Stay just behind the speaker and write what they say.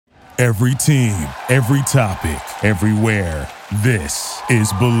Every team, every topic, everywhere. This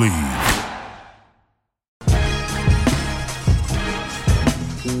is Believe.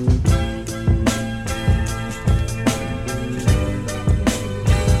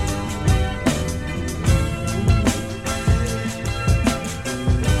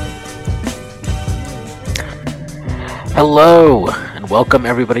 Hello, and welcome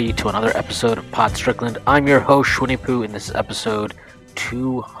everybody to another episode of Pod Strickland. I'm your host, Shwinny Poo, and this is episode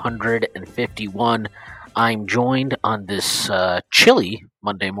 251. I'm joined on this chilly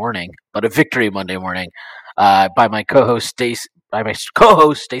Monday morning, but a victory Monday morning, by my co-host Stacy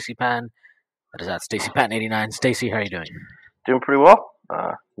Pan. That is at Stacy Pan 89. Stacy, how are you doing? Doing pretty well.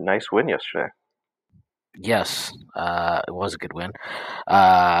 Nice win yesterday. Yes, it was a good win.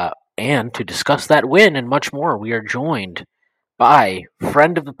 And to discuss that win and much more, we are joined by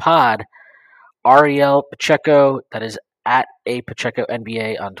friend of the pod, Ariel Pacheco. That is at a Pacheco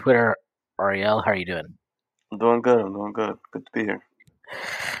NBA on Twitter. Ariel, how are you doing? I'm doing good. Good to be here.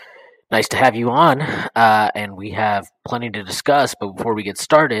 Nice to have you on. And we have plenty to discuss. But before we get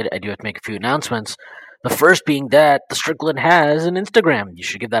started, I do have to make a few announcements. The first being that the Strickland has an Instagram. You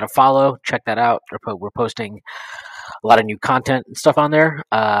should give that a follow. Check that out. We're posting a lot of new content and stuff on there,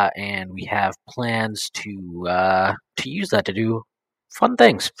 and we have plans to use that to do fun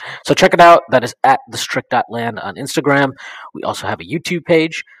things. So check it out. That is at thestrict.land on Instagram. We also have a YouTube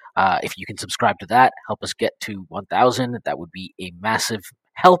page. If you can subscribe to that, help us get to 1,000. That would be a massive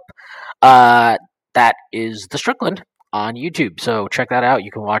help. That is the Strickland on YouTube. So check that out.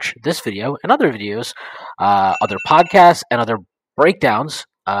 You can watch this video and other videos, other podcasts, and other breakdowns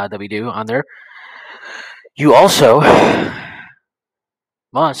that we do on there. You also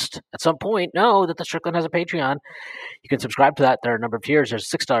must, at some point, know that the Strickland has a Patreon. You can subscribe to that. There are a number of tiers.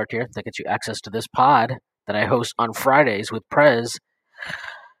 There's a $6 tier that gets you access to this pod that I host on Fridays with Prez,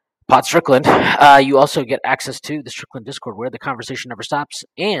 Pod Strickland. You also get access to the Strickland Discord where the conversation never stops.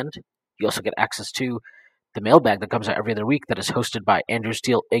 And you also get access to the mailbag that comes out every other week that is hosted by Andrew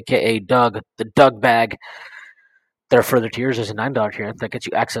Steele, a.k.a. Doug, the Doug Bag. There are further tiers. There's a $9 tier that gets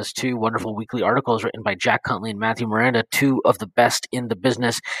you access to wonderful weekly articles written by Jack Huntley and Matthew Miranda, two of the best in the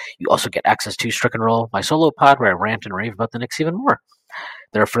business. You also get access to Strick and Roll, my solo pod, where I rant and rave about the Knicks even more.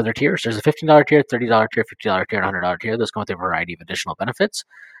 There are further tiers. There's a $15 tier, $30 tier, $50 tier, and $100 tier. Those come with a variety of additional benefits,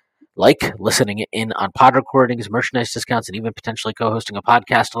 like listening in on pod recordings, merchandise discounts, and even potentially co-hosting a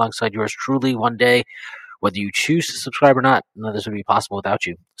podcast alongside yours truly one day. Whether you choose to subscribe or not, none of this would be possible without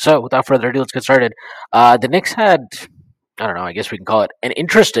you. So, without further ado, let's get started. The Knicks had, I don't know, I guess we can call it an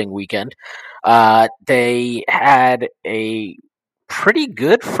interesting weekend. They had a pretty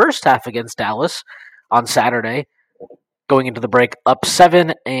good first half against Dallas on Saturday, going into the break up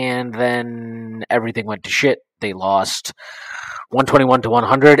 7, and then everything went to shit. They lost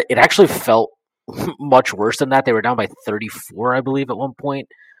 121-100. It actually felt much worse than that. They were down by 34, I believe, at one point.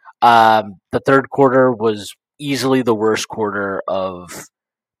 The third quarter was easily the worst quarter of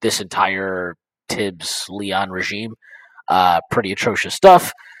this entire Tibbs-Leon regime. Pretty atrocious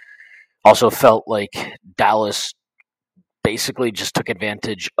stuff. Also felt like Dallas basically just took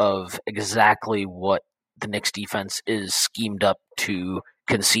advantage of exactly what the Knicks defense is schemed up to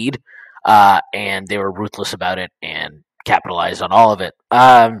concede, and they were ruthless about it and capitalized on all of it.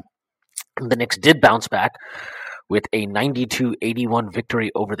 The Knicks did bounce back with a 92-81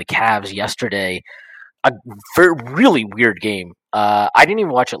 victory over the Cavs yesterday. A really weird game. I didn't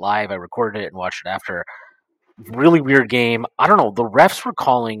even watch it live. I recorded it and watched it after. Really weird game. I don't know. The refs were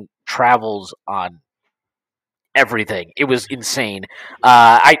calling travels on everything. It was insane.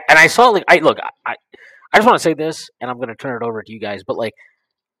 I saw I just want to say this, and I'm going to turn it over to you guys. But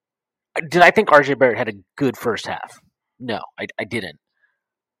did I think RJ Barrett had a good first half? No, I didn't.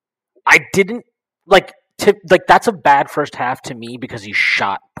 I didn't that's a bad first half to me because he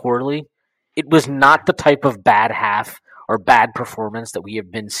shot poorly. It was not the type of bad half or bad performance that we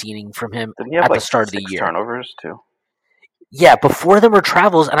have been seeing from him at the start of the year. Turnovers too. Yeah, before them were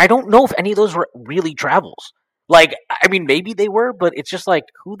travels, and I don't know if any of those were really travels. Maybe they were, but it's just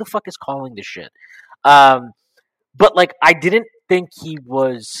who the fuck is calling this shit? But I didn't think he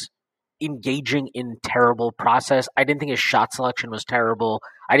was engaging in terrible process. I didn't think his shot selection was terrible.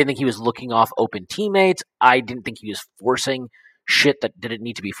 I didn't think he was looking off open teammates. I didn't think he was forcing shit that didn't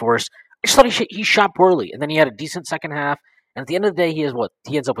need to be forced. I just thought he shot poorly, and then he had a decent second half. And at the end of the day, he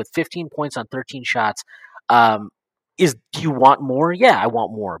ends up with 15 points on 13 shots. Do you want more? Yeah, I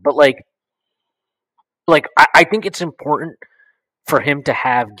want more. But I think it's important for him to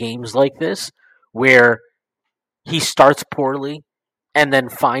have games like this where he starts poorly and then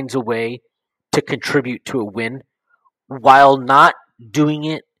finds a way to contribute to a win while not doing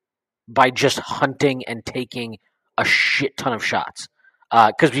it by just hunting and taking a shit ton of shots.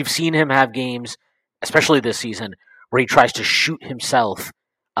 Because we've seen him have games, especially this season, where he tries to shoot himself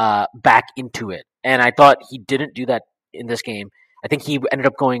back into it. And I thought he didn't do that in this game. I think he ended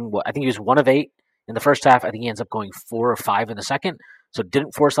up going, I think he was 1 of 8 in the first half. I think he ends up going 4 or 5 in the second. So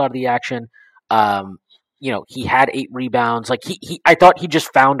didn't force a lot of the action. He had 8 rebounds. Like I thought he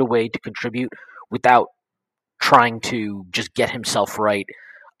just found a way to contribute without trying to just get himself right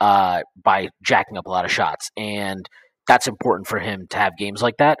by jacking up a lot of shots. And that's important for him to have games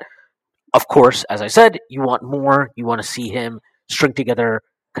like that. Of course, as I said, you want more. You want to see him string together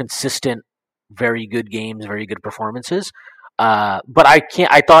consistent, very good games, very good performances. But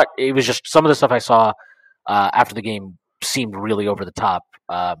I thought it was just some of the stuff I saw after the game seemed really over the top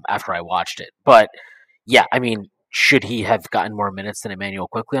after I watched it. But yeah, I mean, should he have gotten more minutes than Emmanuel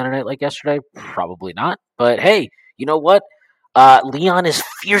Quickly on a night like yesterday? Probably not. But hey, you know what? Leon is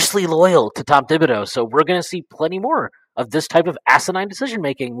fiercely loyal to Tom Thibodeau, so we're going to see plenty more of this type of asinine decision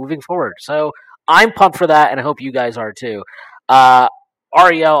making moving forward. So I'm pumped for that, and I hope you guys are too.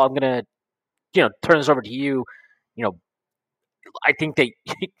 Ariel, I'm going to turn this over to you. I think that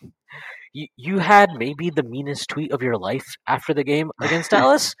you had maybe the meanest tweet of your life after the game against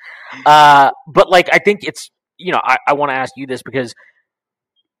Dallas. But I think it's I want to ask you this because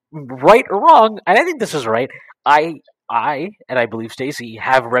right or wrong, and I think this is right. I and I believe Stacey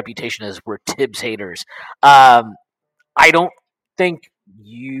have a reputation as we're Tibbs haters. I don't think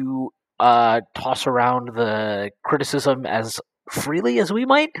you toss around the criticism as freely as we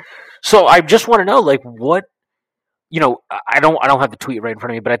might. So I just want to know, what I don't have the tweet right in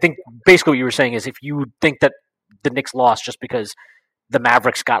front of me, but I think basically what you were saying is if you think that the Knicks lost just because the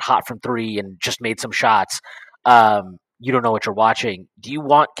Mavericks got hot from 3 and just made some shots, you don't know what you're watching.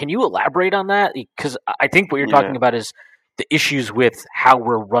 Can you elaborate on that? Because I think what you're talking about is the issues with how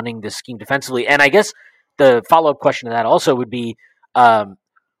we're running this scheme defensively. And I guess the follow-up question to that also would be,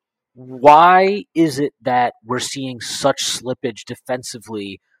 why is it that we're seeing such slippage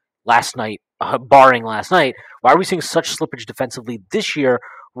defensively last night, barring last night? Why are we seeing such slippage defensively this year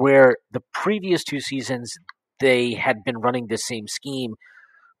where the previous 2 seasons they had been running this same scheme,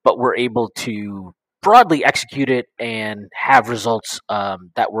 but were able to broadly execute it and have results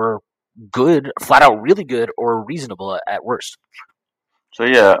that were good, flat out really good, or reasonable at worst? So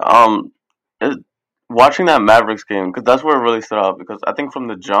watching that Mavericks game, because that's where it really stood out. Because I think from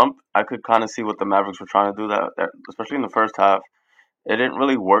the jump, I could kind of see what the Mavericks were trying to do. That especially in the first half, it didn't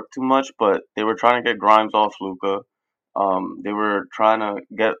really work too much, but they were trying to get Grimes off Luka. They were trying to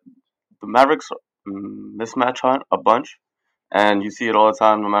get the Mavericks mismatch hunt a bunch, and you see it all the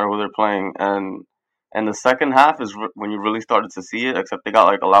time, no matter who they're playing. And the second half is when you really started to see it. Except they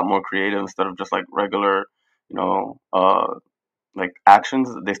got a lot more creative instead of just regular, actions.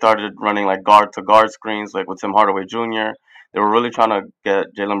 They started running guard to guard screens, with Tim Hardaway Jr. They were really trying to get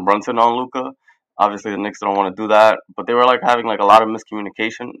Jalen Brunson on Luka. Obviously, the Knicks don't want to do that, but they were having a lot of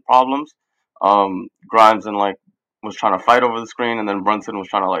miscommunication problems. Grimes was trying to fight over the screen, and then Brunson was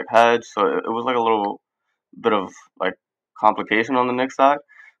trying to hedge. So it was a little bit of complication on the Knicks side.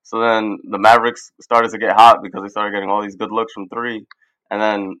 So then the Mavericks started to get hot because they started getting all these good looks from 3, and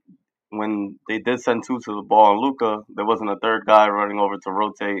then when they did send 2 to the ball on Luka, there wasn't a third guy running over to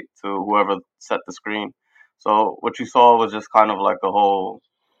rotate to whoever set the screen. So what you saw was just kind of a whole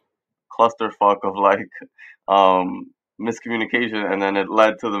clusterfuck of miscommunication, and then it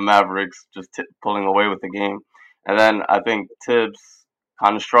led to the Mavericks just pulling away with the game. And then I think Tibbs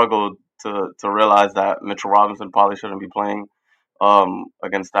kind of struggled to realize that Mitchell Robinson probably shouldn't be playing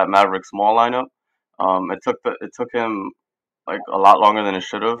against that Mavericks small lineup. It took him a lot longer than it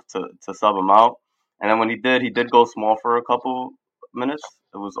should have to sub him out. And then when he did go small for a couple minutes.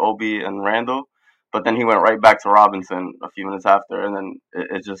 It was Obi and Randall. But then he went right back to Robinson a few minutes after, and then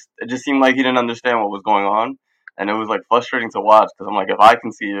it just seemed like he didn't understand what was going on, and it was frustrating to watch because I'm if I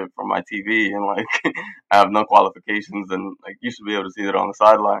can see it from my TV and I have no qualifications, then you should be able to see it on the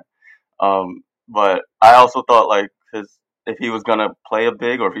sideline. But I also thought if he was gonna play a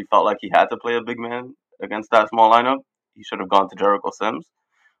big, or if he felt like he had to play a big man against that small lineup, he should have gone to Jericho Sims.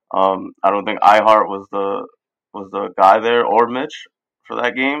 I don't think Ihart was the guy there, or Mitch, for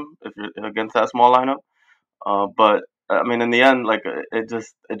that game if you're against that small lineup. But I mean, in the end, it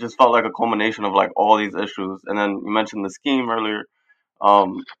just felt like a culmination of all these issues. And then you mentioned the scheme earlier.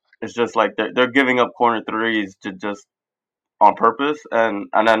 It's just they're giving up corner threes to just on purpose, and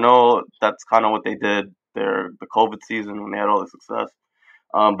I know that's kind of what they did the COVID season when they had all the success.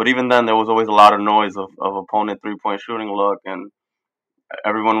 But even then, there was always a lot of noise of opponent 3-point shooting luck, and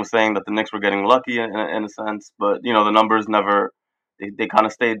everyone was saying that the Knicks were getting lucky in a sense. But the numbers never they kind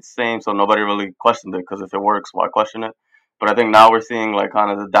of stayed the same, so nobody really questioned it because if it works, why question it? But I think now we're seeing like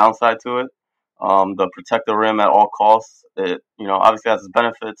kind of the downside to it. The protect the rim at all costs. It obviously has its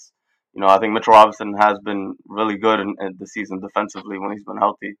benefits. I think Mitchell Robinson has been really good in the season defensively when he's been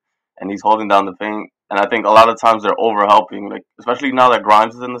healthy, and he's holding down the paint. And I think a lot of times they're over helping, like especially now that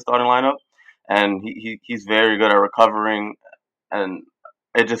Grimes is in the starting lineup, and he's very good at recovering, and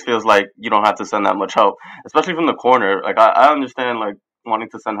it just feels like you don't have to send that much help, especially from the corner. Like I understand like wanting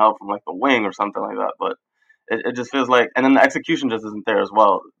to send help from like the wing or something like that, but it just feels like, and then the execution just isn't there as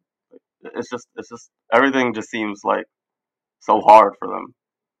well. It's just everything just seems like so hard for them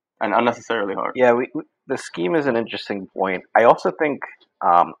and unnecessarily hard. Yeah, the scheme is an interesting point. I also think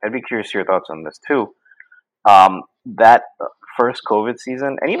I'd be curious to your thoughts on this too. That first COVID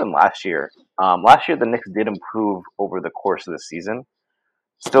season, and even last year the Knicks did improve over the course of the season.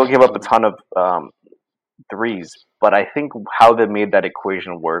 Still give up a ton of threes, but I think how they made that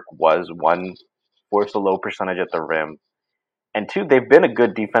equation work was, one, force a low percentage at the rim, and two, they've been a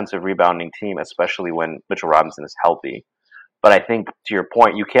good defensive rebounding team, especially when Mitchell Robinson is healthy. But I think, to your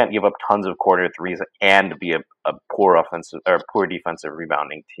point, you can't give up tons of corner threes and be a poor offensive or poor defensive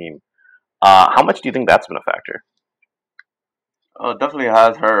rebounding team. How much do you think that's been a factor? It definitely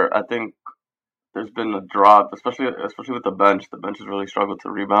has hurt. I think there's been a drop, especially with the bench. The bench has really struggled to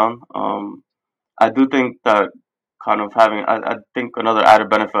rebound. I do think that kind of having, I think another added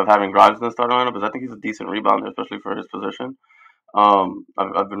benefit of having Grimes in the starting lineup is I think he's a decent rebounder, especially for his position.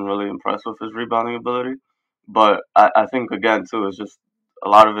 I've been really impressed with his rebounding ability, but I think again too, it's just a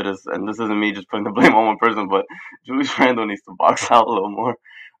lot of it is, and this isn't me just putting the blame on one person, but Julius Randle needs to box out a little more.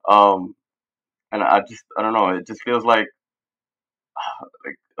 And I don't know, it just feels like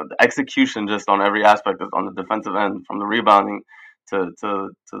the execution just on every aspect on the defensive end, from the rebounding to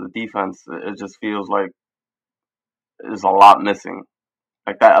the defense, it just feels like there's a lot missing.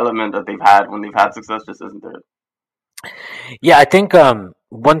 Like that element that they've had when they've had success just isn't there. Yeah, I think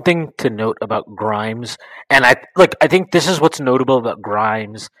one thing to note about Grimes, and I think this is what's notable about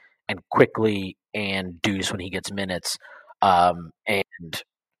Grimes and Quickly and Deuce when he gets minutes, and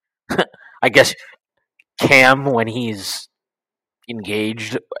I guess Cam when he's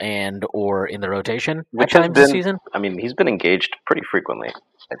engaged and or in the rotation Which at times this season. I mean, he's been engaged pretty frequently,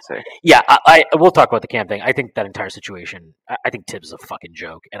 I'd say. Yeah, I we'll talk about the Cam thing. I think that entire situation, I think Tibbs is a fucking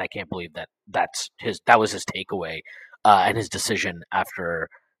joke, and I can't believe that that was his takeaway and his decision after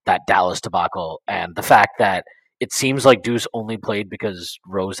that Dallas debacle, and the fact that it seems like Deuce only played because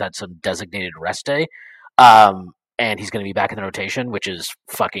Rose had some designated rest day, and he's going to be back in the rotation, which is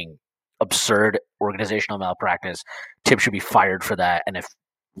fucking absurd organizational malpractice. Tibbs should be fired for that, and if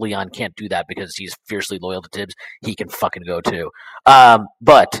Leon can't do that because he's fiercely loyal to Tibbs, he can fucking go too.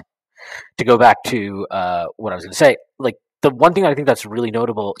 But to go back to what I was going to say, like the one thing I think that's really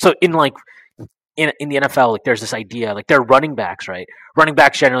notable. So in the NFL, like there's this idea, like they're running backs, right? Running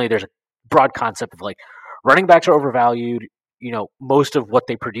backs generally, there's a broad concept of like running backs are overvalued. Most of what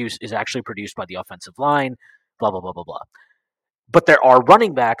they produce is actually produced by the offensive line. Blah blah blah blah blah. But there are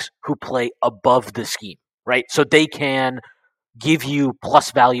running backs who play above the scheme, right? So they can give you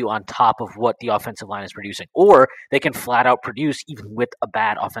plus value on top of what the offensive line is producing, or they can flat out produce even with a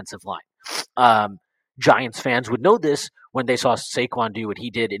bad offensive line. Giants fans would know this when they saw Saquon do what he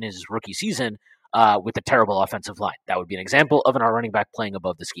did in his rookie season with a terrible offensive line. That would be an example of our running back playing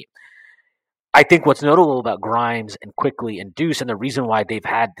above the scheme. I think what's notable about Grimes and Quickly and Deuce, and the reason why they've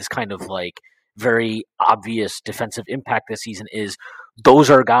had this kind of like very obvious defensive impact this season, is those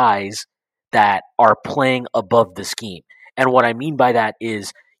are guys that are playing above the scheme. And what I mean by that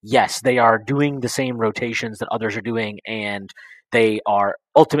is, yes, they are doing the same rotations that others are doing, and they are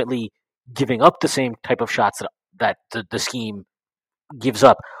ultimately giving up the same type of shots that the scheme gives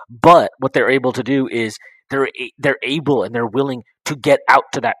up. But what they're able to do is they're able and they're willing to get out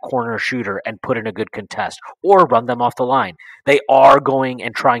to that corner shooter and put in a good contest or run them off the line. They are going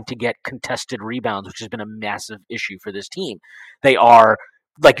and trying to get contested rebounds, which has been a massive issue for this team. They are,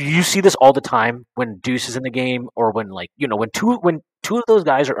 like, you see this all the time when Deuce is in the game, or when when two of those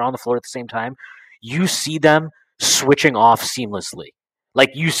guys are on the floor at the same time, you see them switching off seamlessly.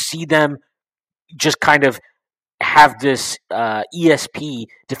 Like, you see them just kind of have this ESP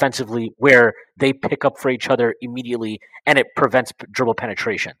defensively where they pick up for each other immediately, and it prevents dribble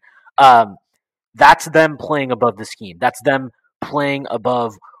penetration. That's them playing above the scheme. That's them playing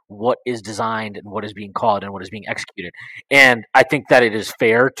above what is designed and what is being called and what is being executed. And I think that it is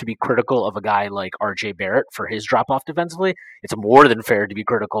fair to be critical of a guy like RJ Barrett for his drop-off defensively. It's more than fair to be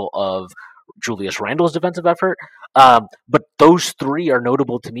critical of Julius Randle's defensive effort. But those three are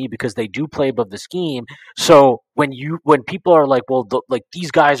notable to me because they do play above the scheme. So when people are like, well, like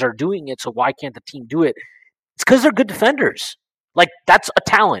these guys are doing it, so why can't the team do it? It's because they're good defenders. Like that's a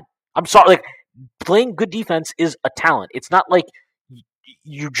talent. I'm sorry, like playing good defense is a talent. It's not like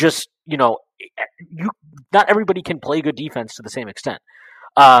you just not everybody can play good defense to the same extent.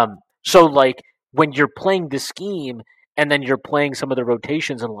 So like when you're playing this scheme and then you're playing some of the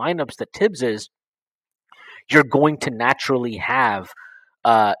rotations and lineups that Tibbs is, you're going to naturally have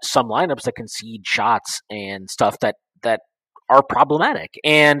some lineups that concede shots and stuff that are problematic.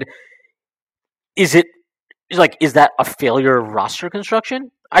 And is that a failure of roster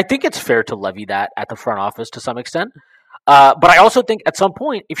construction? I think it's fair to levy that at the front office to some extent. But I also think at some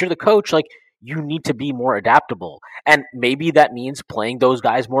point, if you're the coach, like you need to be more adaptable. And maybe that means playing those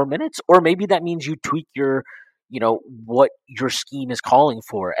guys more minutes, or maybe that means you tweak your, what your scheme is calling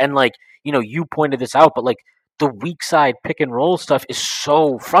for. And like, you pointed this out, but like the weak side pick and roll stuff is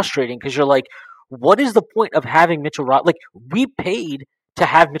so frustrating because you're like, what is the point of having Mitchell Like we paid to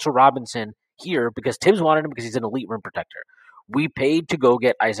have Mitchell Robinson here because Tibbs wanted him because he's an elite rim protector. We paid to go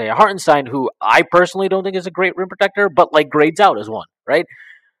get Isaiah Hartenstein, who I personally don't think is a great rim protector, but like grades out as one, right?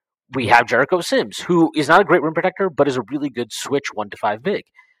 We have Jericho Sims, who is not a great rim protector, but is a really good switch 1-5 big.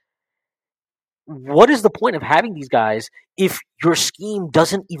 What is the point of having these guys if your scheme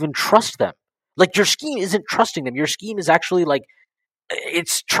doesn't even trust them? Like your scheme isn't trusting them. Your scheme is actually like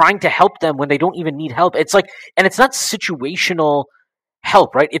it's trying to help them when they don't even need help. It's like, and it's not situational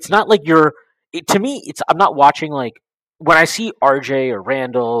help, right? It's not like to me, I'm not watching like when I see RJ or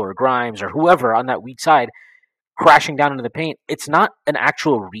Randall or Grimes or whoever on that weak side crashing down into the paint, it's not an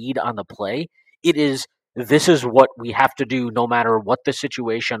actual read on the play. It is, this is what we have to do no matter what the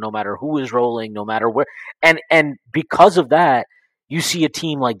situation, no matter who is rolling, no matter where. And because of that, you see a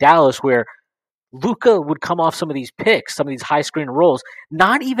team like Dallas where Luka would come off some of these picks, some of these high screen rolls,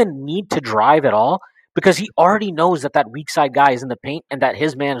 not even need to drive at all because he already knows that weak side guy is in the paint and that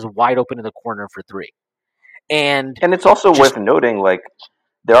his man is wide open in the corner for three. And it's also worth noting, like,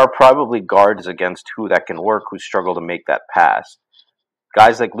 there are probably guards against who that can work who struggle to make that pass.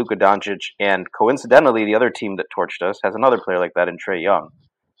 Guys like Luka Doncic, and coincidentally, the other team that torched us has another player like that in Trae Young.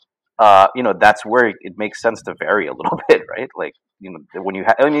 That's where it makes sense to vary a little bit, right? Like,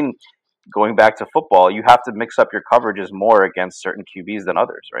 when going back to football, you have to mix up your coverages more against certain QBs than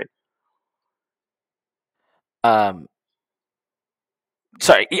others, right?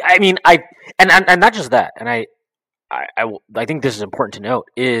 Sorry, I mean, and not just that, and I think this is important to note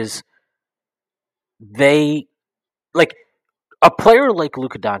is they like a player like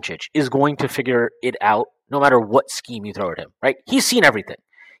Luka Doncic is going to figure it out no matter what scheme you throw at him, right? He's seen everything.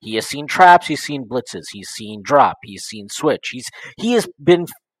 He has seen traps, he's seen blitzes, he's seen drop, he's seen switch. He has been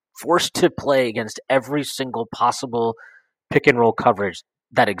forced to play against every single possible pick and roll coverage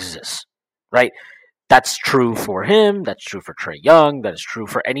that exists, right? That's true for him. That's true for Trae Young. That is true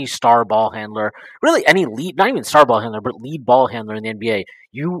for any star ball handler. Really, any lead, not even star ball handler, but lead ball handler in the NBA.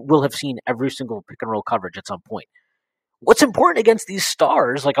 You will have seen every single pick and roll coverage at some point. What's important against these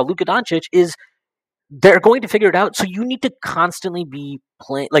stars, like a Luka Doncic, is they're going to figure it out. So you need to constantly be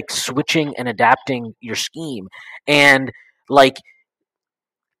playing, like switching and adapting your scheme. And like,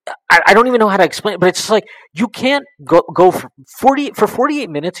 I don't even know how to explain it, but it's just like you can't go for 48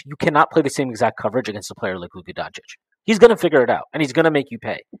 minutes. You cannot play the same exact coverage against a player like Luka Doncic. He's going to figure it out, and he's going to make you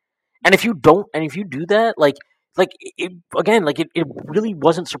pay. And if you don't, and if you do that, it really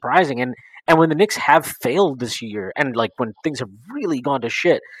wasn't surprising. And when the Knicks have failed this year, and like when things have really gone to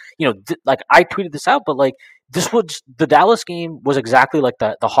shit, like I tweeted this out, but like the Dallas game was exactly like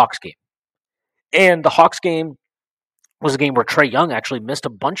the Hawks game, and the Hawks game was a game where Trae Young actually missed a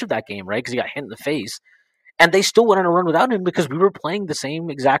bunch of that game, right? Because he got hit in the face. And they still went on a run without him because we were playing the same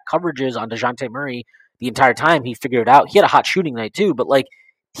exact coverages on DeJounte Murray the entire time. He figured it out. He had a hot shooting night too, but like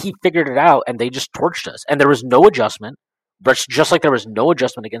he figured it out and they just torched us. And there was no adjustment, just like there was no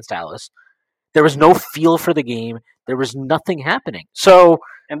adjustment against Dallas. There was no feel for the game. There was nothing happening. So,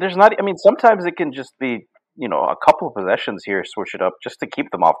 and there's not, sometimes it can just be, a couple of possessions here, switch it up just to keep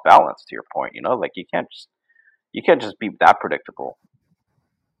them off balance, to your point, like you can't just be that predictable.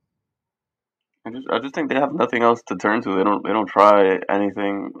 I just think they have nothing else to turn to. They don't try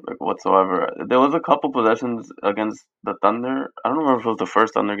anything like whatsoever. There was a couple possessions against the Thunder. I don't remember if it was the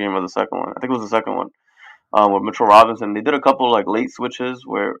first Thunder game or the second one. I think it was the second one. With Mitchell Robinson, they did a couple like late switches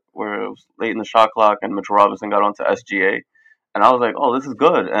where it was late in the shot clock and Mitchell Robinson got onto SGA, and I was like, oh, this is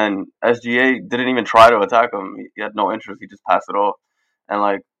good. And SGA didn't even try to attack him. He had no interest. He just passed it off. And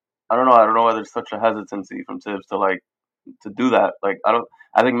like I don't know why there's such a hesitancy from Tibbs to like to do that. Like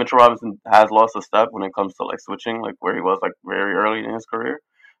I think Mitchell Robinson has lost a step when it comes to like switching, like where he was like very early in his career.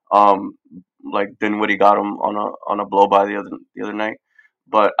 Um, like Dinwiddie got him on a blow by the other night.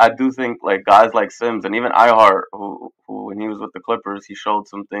 But I do think like guys like Sims and even Ihart, who when he was with the Clippers, he showed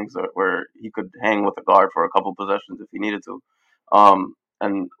some things where he could hang with a guard for a couple possessions if he needed to.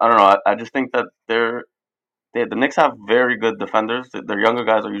 And I don't know. I just think that the Knicks have very good defenders. Their younger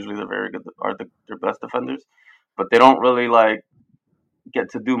guys are usually their best defenders, but they don't really like get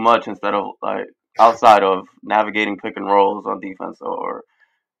to do much instead of like outside of navigating pick and rolls on defense or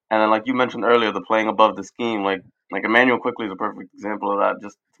and then like you mentioned earlier, the playing above the scheme, like Emmanuel quickly is a perfect example of that,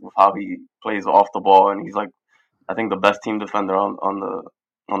 just with how he plays off the ball, and he's like I think the best team defender on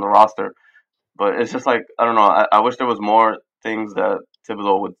the roster. But it's just like I don't know. I wish there was more things that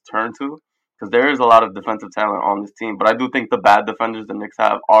Thibodeau would turn to because there is a lot of defensive talent on this team. But I do think the bad defenders the Knicks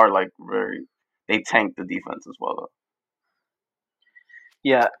have are like they tank the defense as well. Though.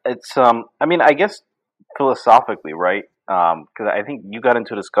 Yeah, it's I mean, I guess philosophically, right? Because I think you got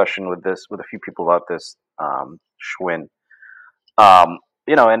into a discussion with a few people about this, Schwinn. And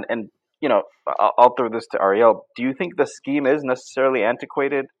I'll throw this to Ariel. Do you think the scheme is necessarily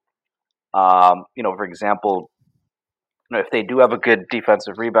antiquated? For example, if they do have a good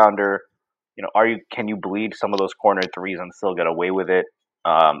defensive rebounder, can you bleed some of those corner threes and still get away with it?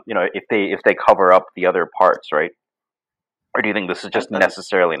 If they cover up the other parts, right? Or do you think this is just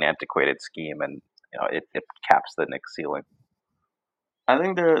necessarily an antiquated scheme and it caps the Knicks ceiling? I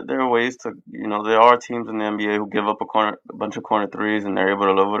think there are ways to there are teams in the NBA who give up a bunch of corner threes and they're able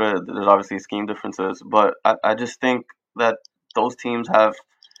to live with it. There's obviously scheme differences, but I just think that those teams have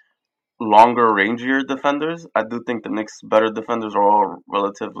longer, rangier defenders. I do think the Knicks' better defenders are all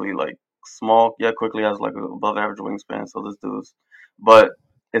relatively like small. Yeah, quickly has like an above average wingspan, so this dude's. But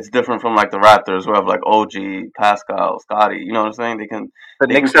it's different from like the Raptors who have like OG, Pascal, Scotty. You know what I'm saying? They can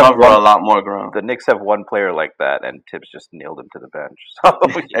cover a lot more ground. The Knicks have one player like that, and Tibbs just nailed him to the bench. So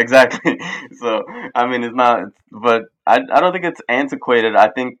exactly. So I mean, it's not. But I don't think it's antiquated. I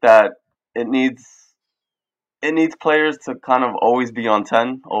think that it needs players to kind of always be on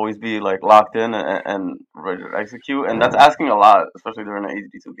 10, always be like locked in and ready to execute, and that's asking a lot, especially during an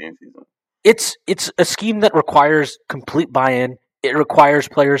 82 game season. It's a scheme that requires complete buy-in. It requires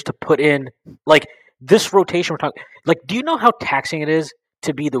players to put in like this rotation we're talking. Like, do you know how taxing it is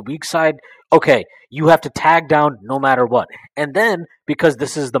to be the weak side? Okay, you have to tag down no matter what, and then because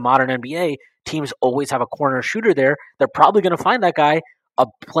this is the modern NBA, teams always have a corner shooter there. They're probably going to find that guy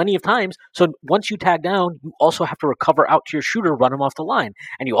plenty of times. So once you tag down, you also have to recover out to your shooter, run him off the line.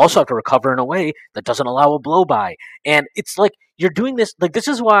 And you also have to recover in a way that doesn't allow a blow by. And it's like you're doing this. Like, this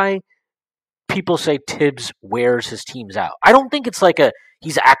is why people say Tibbs wears his teams out. I don't think it's like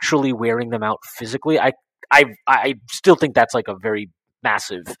he's actually wearing them out physically. I still think that's like a very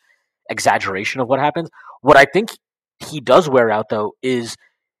massive exaggeration of what happens. What I think he does wear out, though, is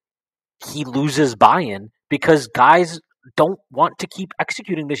he loses buy-in because guys don't want to keep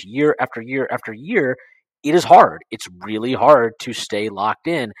executing this year after year after year. It is hard. It's really hard to stay locked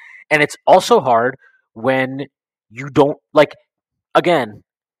in. And it's also hard when you don't, like, again,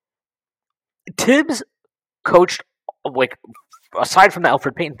 Tibbs coached, like, aside from the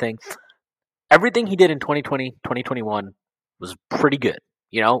Elfrid Payton thing, everything he did in 2020, 2021 was pretty good.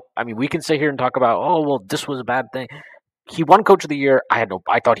 I mean, we can sit here and talk about, oh, well, this was a bad thing. He won Coach of the Year. I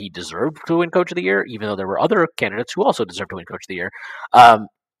thought he deserved to win Coach of the Year, even though there were other candidates who also deserved to win Coach of the Year.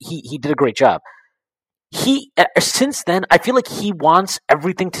 He did a great job. Since then, I feel like he wants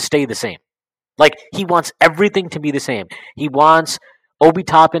everything to stay the same. Like, he wants everything to be the same. He wants Obi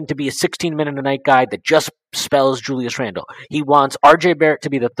Toppin to be a 16-minute-a-night guy that just spells Julius Randle. He wants RJ Barrett to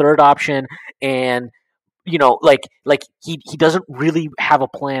be the third option, and he doesn't really have a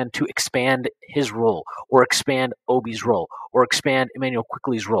plan to expand his role or expand Obi's role or expand Emmanuel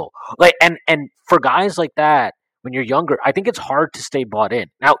Quickley's role. Like, and for guys like that, when you're younger, I think it's hard to stay bought in.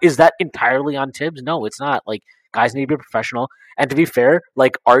 Now, is that entirely on Tibbs? No, it's not. Like, guys need to be professional. And to be fair,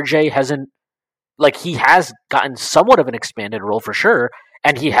 like, RJ hasn't, like, he has gotten somewhat of an expanded role for sure,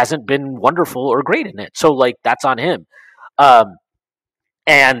 and he hasn't been wonderful or great in it. So, like, that's on him.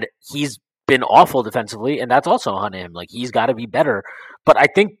 And he's been awful defensively, and that's also on him. Like, he's got to be better. But I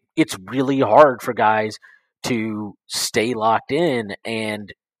think it's really hard for guys to stay locked in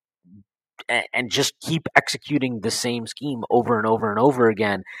and just keep executing the same scheme over and over and over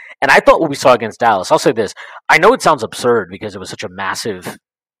again. And I thought what we saw against Dallas, I'll say this. I know it sounds absurd because it was such a massive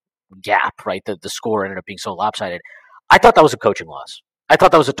gap, right? The score ended up being so lopsided. I thought that was a coaching loss. I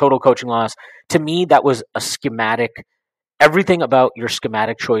thought that was a total coaching loss. To me, that was a schematic. Everything about your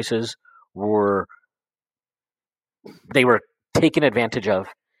schematic choices were they were taken advantage of,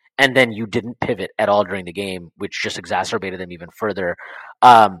 and then you didn't pivot at all during the game, which just exacerbated them even further.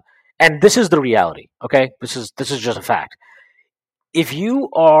 And this is the reality, okay? This is just a fact. If you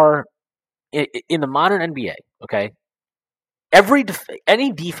are in the modern NBA, okay,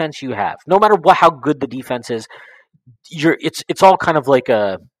 any defense you have, no matter how good the defense is, it's all kind of like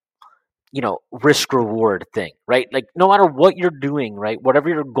a risk reward thing, right? Like no matter what you're doing, right, whatever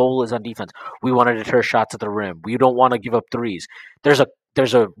your goal is on defense, we want to deter shots at the rim. We don't want to give up threes. There's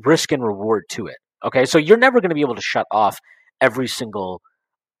a risk and reward to it. Okay, so you're never going to be able to shut off every single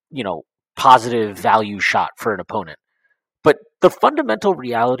positive value shot for an opponent. But the fundamental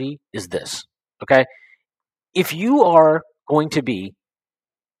reality is this, okay? If you are going to be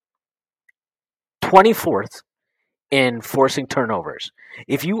 24th in forcing turnovers,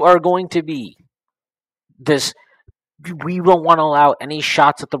 if you are going to be this, we don't want to allow any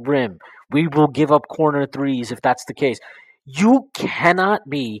shots at the rim, we will give up corner threes if that's the case, you cannot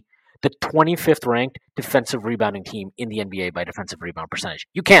be the 25th ranked defensive rebounding team in the NBA by defensive rebound percentage.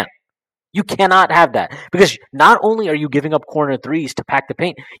 You can't. You cannot have that, because not only are you giving up corner threes to pack the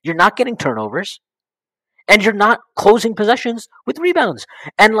paint, you're not getting turnovers, and you're not closing possessions with rebounds.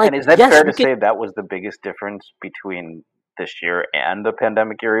 And is that fair to say that was the biggest difference between this year and the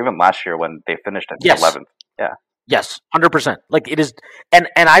pandemic year, even last year when they finished at 11th? Yeah. Yes, 100%. Like it is, and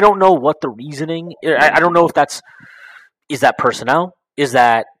I don't know what the reasoning. I don't know if is that personnel, is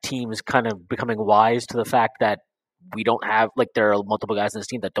that teams kind of becoming wise to the fact that we don't have, like, there are multiple guys in this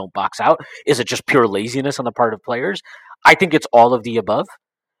team that don't box out. Is it just pure laziness on the part of players? I think it's all of the above.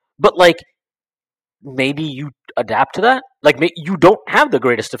 But, like, maybe you adapt to that. Like, you don't have the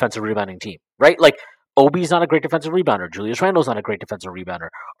greatest defensive rebounding team, right? Like, Obi's not a great defensive rebounder. Julius Randle's not a great defensive rebounder.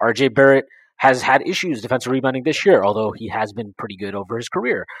 RJ Barrett has had issues defensive rebounding this year, although he has been pretty good over his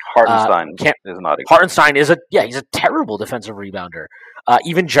career. Hartenstein is not. Hartenstein is he's a terrible defensive rebounder.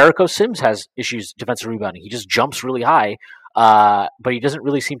 Even Jericho Sims has issues defensive rebounding. He just jumps really high, but he doesn't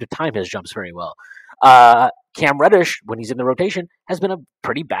really seem to time his jumps very well. Cam Reddish, when he's in the rotation, has been a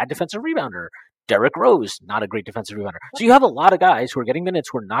pretty bad defensive rebounder. Derrick Rose, not a great defensive rebounder. So you have a lot of guys who are getting minutes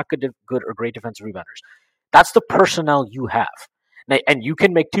who are not good or great defensive rebounders. That's the personnel you have. And you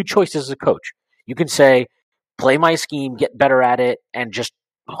can make two choices as a coach. You can say, play my scheme, get better at it, and just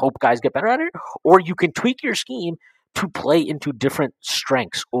hope guys get better at it. Or you can tweak your scheme to play into different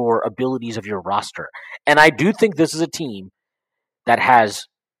strengths or abilities of your roster. And I do think this is a team that has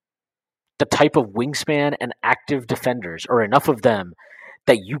the type of wingspan and active defenders, or enough of them,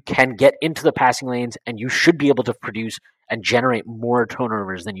 that you can get into the passing lanes and you should be able to produce and generate more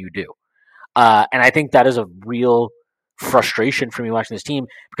turnovers than you do. And I think that is a real frustration for me watching this team,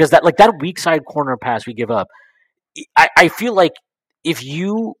 because that weak side corner pass we give up, I feel like if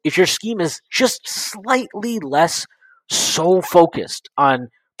your scheme is just slightly less so focused on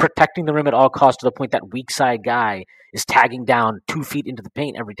protecting the rim at all costs to the point that weak side guy is tagging down 2 feet into the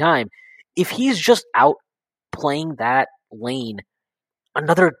paint every time, if he's just out playing that lane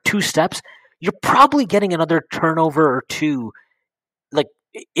another 2 steps, you're probably getting another turnover or two, like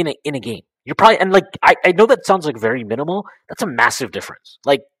in a game. You're probably, and like I know that sounds like very minimal. That's a massive difference.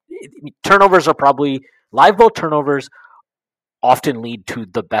 Like turnovers are probably, live ball turnovers often lead to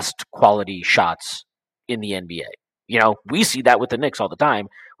the best quality shots in the NBA. We see that with the Knicks all the time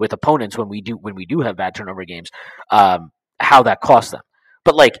with opponents when we do have bad turnover games, how that costs them.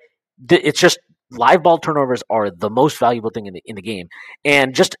 But like it's just, live ball turnovers are the most valuable thing in the game.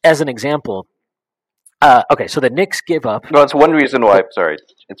 And just as an example, okay, so the Knicks give up. No, it's one reason why. Sorry,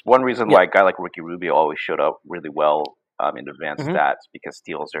 it's one reason why a guy like Ricky Rubio always showed up really well in advanced stats, because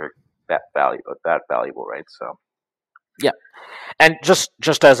steals are that valuable, right? So, yeah, and just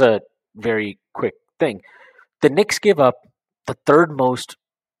as a very quick thing, the Knicks give up the third most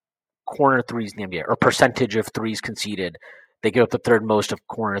corner threes in the NBA, or percentage of threes conceded. They give up the third most of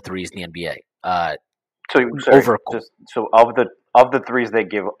corner threes in the NBA. So of the threes they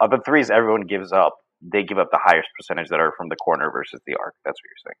give, of the threes everyone gives up, they give up the highest percentage that are from the corner versus the arc. That's what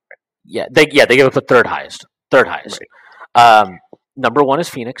you're saying, right? Yeah, they give up the third highest. Right. Number 1 is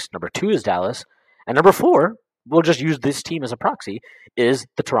Phoenix. Number 2 is Dallas, and number 4, we'll just use this team as a proxy, is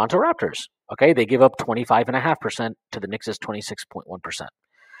the Toronto Raptors. Okay, they give up 25.5% to the Knicks' 26.1%.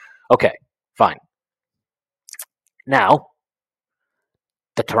 Okay, fine. Now,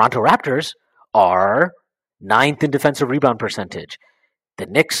 the Toronto Raptors are 9th in defensive rebound percentage. The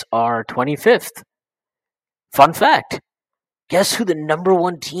Knicks are 25th. Fun fact, guess who the number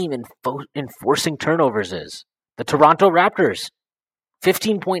 1 team in forcing turnovers is? The Toronto Raptors.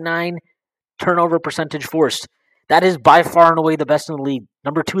 15.9 turnover percentage forced. That is by far and away the best in the league.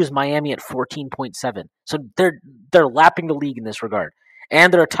 Number 2 is Miami at 14.7. So they're lapping the league in this regard.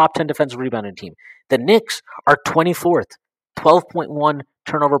 And they're a top 10 defensive rebounding team. The Knicks are 24th, 12.1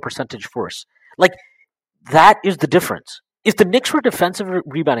 turnover percentage force. Like, that is the difference. If the Knicks were defensive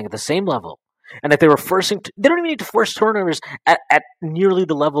rebounding at the same level, and if they were forcing, they don't even need to force turnovers at nearly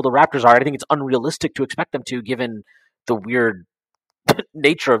the level the Raptors are. I think it's unrealistic to expect them to, given the weird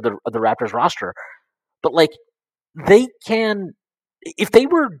nature of the Raptors roster. But like, they can, if they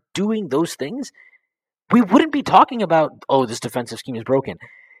were doing those things, we wouldn't be talking about, oh, this defensive scheme is broken.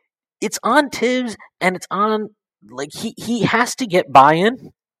 It's on Tibbs, and it's on, like, he has to get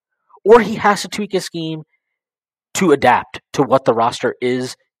buy-in, or he has to tweak his scheme to adapt to what the roster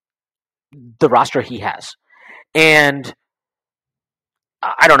is, the roster he has. And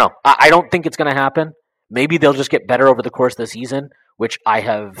I don't know. I don't think it's going to happen. Maybe they'll just get better over the course of the season, which I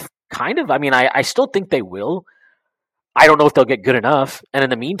have I still think they will. I don't know if they'll get good enough. And in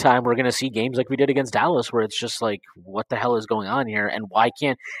the meantime, we're going to see games like we did against Dallas where it's just like, what the hell is going on here? And why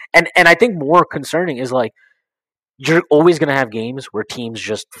can't... And I think more concerning is, like, you're always going to have games where teams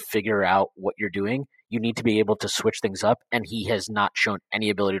just figure out what you're doing. You need to be able to switch things up, and he has not shown any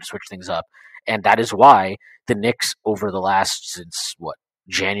ability to switch things up. And that is why the Knicks, over the last, since,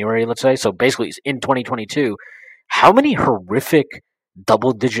 January, let's say, so basically in 2022, how many horrific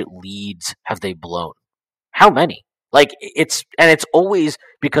double-digit leads have they blown? How many? Like, it's always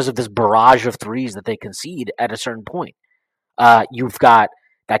because of this barrage of threes that they concede at a certain point. You've got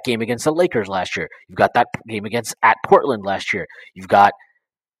that game against the Lakers last year. You've got that game at Portland last year. You've got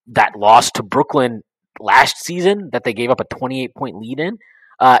that loss to Brooklyn last season that they gave up a 28-point lead in.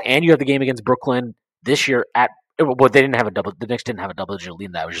 And you have the game against Brooklyn this year they didn't have the Knicks didn't have a double-digit lead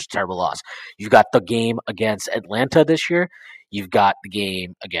in that. It was just a terrible loss. You've got the game against Atlanta this year. You've got the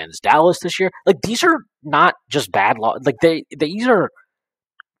game against Dallas this year. Like, these are not just bad losses. Like, these are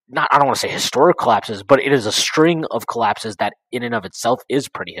not, I don't want to say historic collapses, but it is a string of collapses that in and of itself is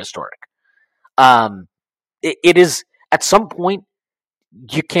pretty historic. It is, at some point,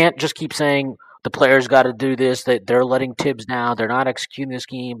 you can't just keep saying the players got to do this, that they're letting Tibbs down, they're not executing the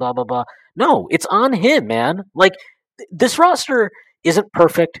scheme, blah, blah, blah. No, it's on him, man. Like, this roster isn't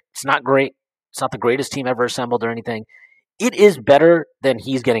perfect. It's not great. It's not the greatest team ever assembled or anything. It is better than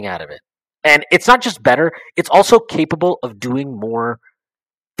he's getting out of it. And it's not just better, it's also capable of doing more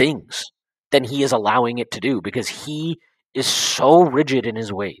things than he is allowing it to do, because he is so rigid in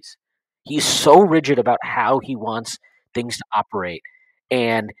his ways. He's so rigid about how he wants things to operate.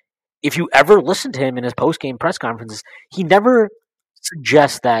 And if you ever listen to him in his post-game press conferences, he never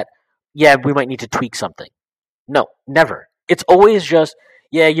suggests that, yeah, we might need to tweak something. No, never. It's always just,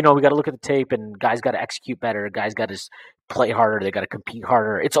 yeah, we got to look at the tape, and guys got to execute better. Guys got to play harder. They got to compete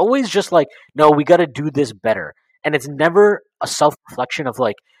harder. It's always just like, no, we got to do this better. And it's never a self-reflection of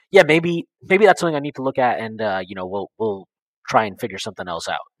like, yeah, maybe that's something I need to look at, and we'll try and figure something else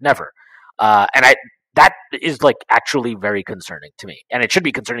out. Never. That is, like, actually very concerning to me. And it should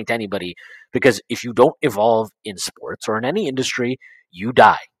be concerning to anybody, because if you don't evolve in sports or in any industry, you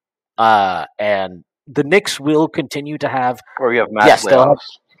die. And the Knicks will continue to have... Or you have mass layoffs.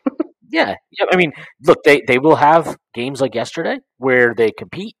 Yeah. I mean, look, they will have games like yesterday where they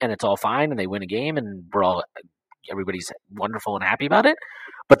compete and it's all fine and they win a game and everybody's wonderful and happy about it.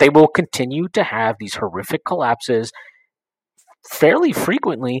 But they will continue to have these horrific collapses fairly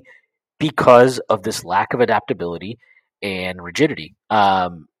frequently because of this lack of adaptability and rigidity.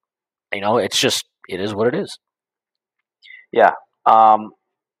 It's just, it is what it is. Yeah.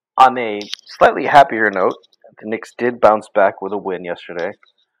 On a slightly happier note, the Knicks did bounce back with a win yesterday.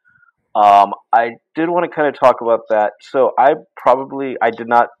 I did want to kind of talk about that. So I did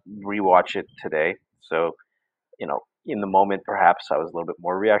not rewatch it today. So, in the moment, perhaps I was a little bit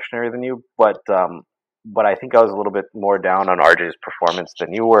more reactionary than you, but I think I was a little bit more down on RJ's performance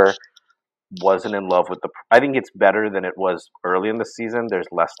than you were. Wasn't in love with I think it's better than it was early in the season. There's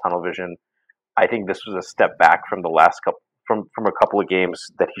less tunnel vision. I think this was a step back from the last from a couple of games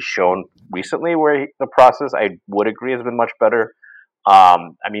that he's shown recently, where the process, I would agree, has been much better.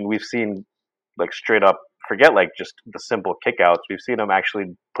 We've seen, like, straight up, forget like just the simple kickouts. We've seen him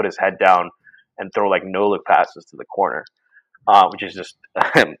actually put his head down and throw like no look passes to the corner, which is just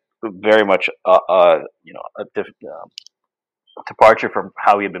very much a departure from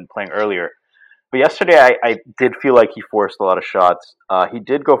how he had been playing earlier. But yesterday, I did feel like he forced a lot of shots. He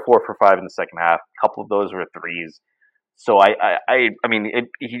did go 4 for 5 in the second half. A couple of those were threes. So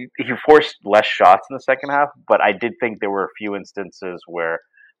he forced less shots in the second half, but I did think there were a few instances where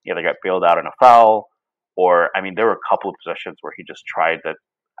they got bailed out on a foul, or there were a couple of possessions where he just tried that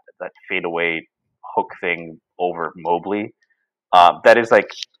fadeaway hook thing over Mobley. That is like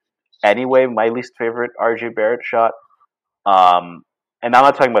anyway my least favorite RJ Barrett shot. And I'm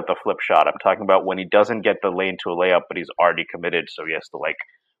not talking about the flip shot. I'm talking about when he doesn't get the lane to a layup, but he's already committed, so he has to like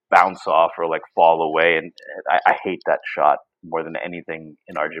bounce off or like fall away. And I hate that shot more than anything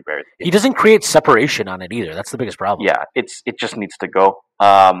in RJ Barrett. He doesn't create separation on it either. That's the biggest problem. Yeah, it just needs to go.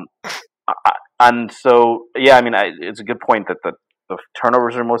 And so yeah, I mean, it's a good point that the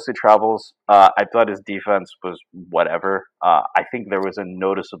turnovers are mostly travels. I thought his defense was whatever. I think they were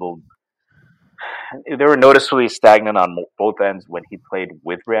noticeably stagnant on both ends when he played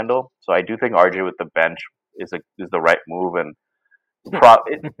with Randall. So I do think RJ with the bench is the right move, and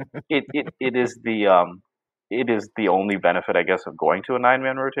it is the only benefit, I guess, of going to a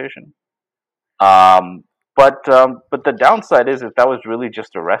 9-man rotation. But the downside is if that was really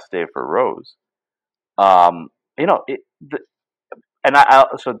just a rest day for Rose, so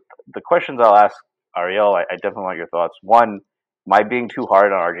the questions I'll ask Ariel, I definitely want your thoughts. One, am I being too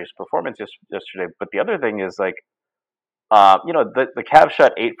hard on RJ's performance yesterday? But the other thing is like, the Cavs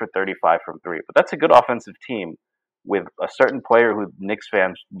shot 8 for 35 from 3, but that's a good offensive team with a certain player who Knicks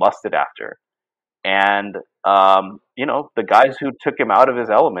fans lusted after. And, the guys who took him out of his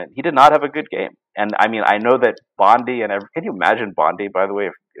element, he did not have a good game. And I mean, I know that Bondi can you imagine Bondi, by the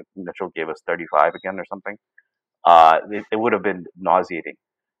way, if Mitchell gave us 35 again or something? It would have been nauseating.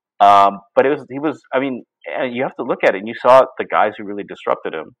 But you have to look at it, and you saw the guys who really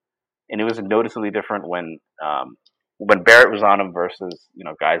disrupted him, and it was noticeably different when Barrett was on him versus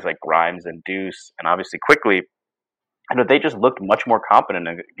guys like Grimes and Deuce, and obviously quickly. They just looked much more competent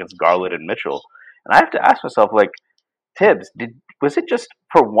against Garland and Mitchell. And I have to ask myself, like, Tibbs, was it just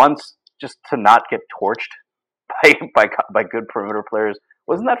for once just to not get torched by good perimeter players?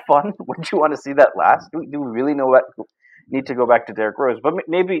 Wasn't that fun? Wouldn't you want to see that last? Do we really need to go back to Derrick Rose? But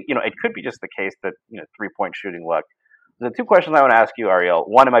maybe it could be just the case that 3-point shooting luck. The two questions I want to ask you, Ariel: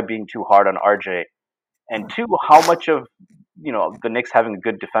 one, am I being too hard on RJ? And two, how much of the Knicks having a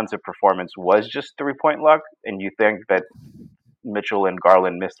good defensive performance was just 3-point luck, and you think that Mitchell and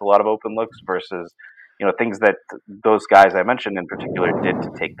Garland missed a lot of open looks versus things that those guys I mentioned in particular did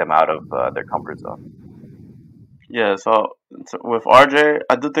to take them out of their comfort zone? Yeah, so with RJ,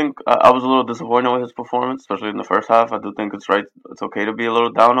 I do think I was a little disappointed with his performance, especially in the first half. I do think it's okay to be a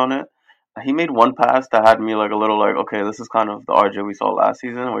little down on it. He made one pass that had me like a little like, okay, this is kind of the RJ we saw last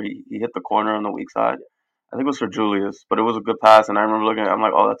season, where he hit the corner on the weak side. I think it was for Julius, but it was a good pass, and I remember looking at it, I'm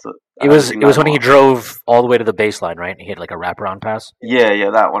like, oh, it was when he drove all the way to the baseline, right? And he had like a wraparound pass.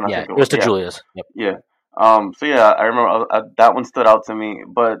 Yeah, that one. I think it was to Julius. Yep. Yeah. So yeah, I remember that one stood out to me.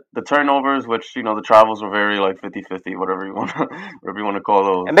 But the turnovers, which the travels were very like 50-50, whatever you want to call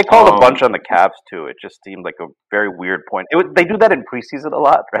those. And they called a bunch on the Cavs too. It just seemed like a very weird point. They do that in preseason a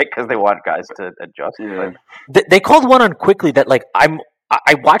lot, right? Because they want guys to adjust. Yeah. They called one on quickly that like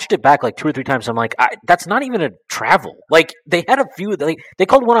I watched it back like 2 or 3 times. I'm like, that's not even a travel. Like they had a few. They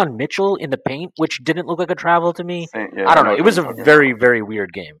called one on Mitchell in the paint, which didn't look like a travel to me. Yeah, I don't know. It was a very, very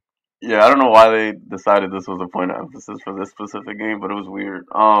weird game. Yeah, I don't know why they decided this was a point of emphasis for this specific game, but it was weird.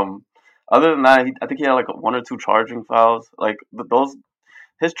 Other than that, I think he had like 1 or 2 charging fouls. Like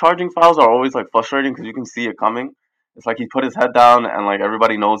his charging fouls are always like frustrating because you can see it coming. It's like he put his head down and like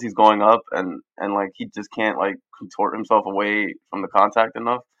everybody knows he's going up, and like he just can't like contort himself away from the contact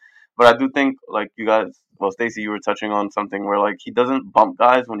enough. But I do think like you guys, well, Stacey, you were touching on something where like he doesn't bump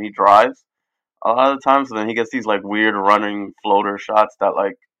guys when he drives a lot of the time, so then he gets these like weird running floater shots that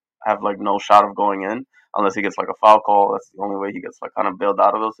like have like no shot of going in unless he gets like a foul call. That's the only way he gets like kind of bailed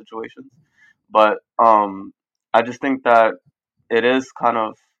out of those situations. But I just think that it is kind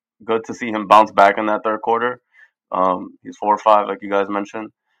of good to see him bounce back in that third quarter. He's 4 or 5, like you guys mentioned.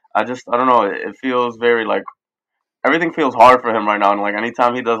 I don't know. It feels very like everything feels hard for him right now. And like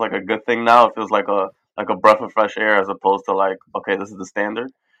anytime he does like a good thing now, it feels like a breath of fresh air as opposed to like, okay, this is the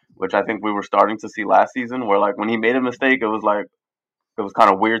standard, which I think we were starting to see last season, where like when he made a mistake, it was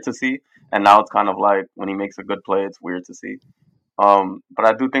kind of weird to see, and now it's kind of like when he makes a good play, it's weird to see. But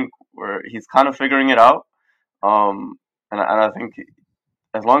I do think he's kind of figuring it out, and I think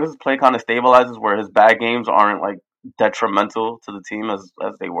as long as his play kind of stabilizes, where his bad games aren't like detrimental to the team as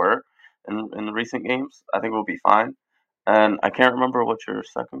they were in the recent games, I think we'll be fine. And I can't remember what your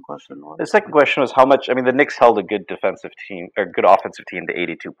second question was. The second question was how much. I mean, the Knicks held a good defensive team or good offensive team to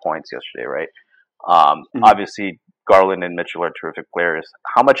 82 points yesterday, right? Obviously, Garland and Mitchell are terrific players.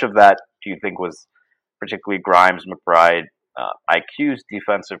 How much of that do you think was particularly Grimes, McBride, IQ's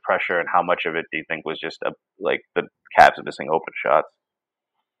defensive pressure, and how much of it do you think was just like the Cavs missing open shots?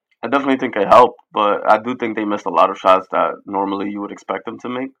 I definitely think it helped, but I do think they missed a lot of shots that normally you would expect them to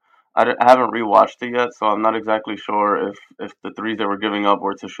make. I haven't rewatched it yet, so I'm not exactly sure if the threes they were giving up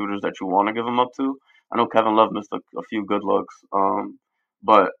were to shooters that you want to give them up to. I know Kevin Love missed a few good looks,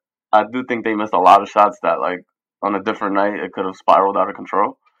 but I do think they missed a lot of shots that, like, on a different night, it could have spiraled out of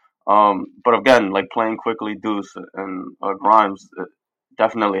control. But again, like playing quickly, Deuce and Grimes, it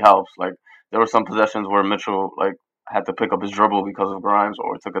definitely helps. Like there were some possessions where Mitchell like had to pick up his dribble because of Grimes,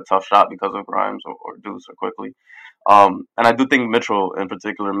 or took a tough shot because of Grimes or Deuce or quickly. And I do think Mitchell in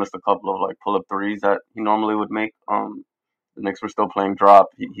particular missed a couple of like pull up threes that he normally would make. The Knicks were still playing drop.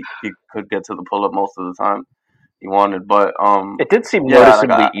 He could get to the pull up most of the time he wanted, but It did seem yeah,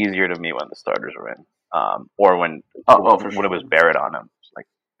 noticeably easier to me when the starters were in, or when for when sure. it was Barrett on him, like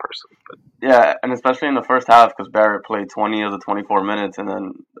personally. But Yeah, and especially in the first half because Barrett played 20 of the 24 minutes, and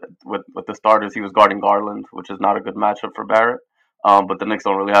then with the starters he was guarding Garland, which is not a good matchup for Barrett. But the Knicks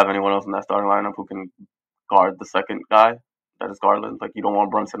don't really have anyone else in that starting lineup who can guard the second guy that is Garland. Like you don't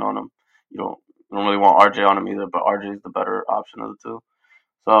want Brunson on him. You don't really want RJ on him either, but RJ is the better option of the two.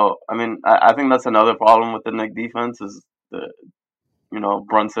 So I mean, I think that's another problem with the Knicks defense is the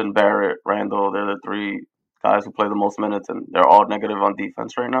Brunson, Barrett, Randall. They're the three guys who play the most minutes, and they're all negative on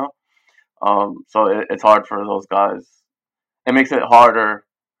defense right now. So it's hard for those guys. It makes it harder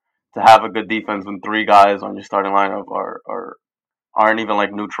to have a good defense when three guys on your starting lineup aren't even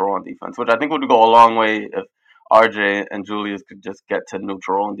like neutral on defense, which I think would go a long way if RJ and Julius could just get to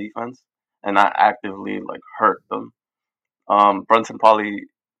neutral on defense and not actively like hurt them. Brunson probably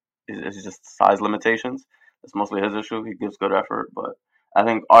is just size limitations. It's mostly his issue. He gives good effort, but I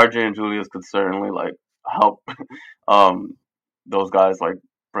think RJ and Julius could certainly like help um, those guys like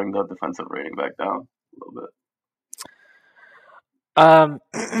bring the defensive rating back down a little Um,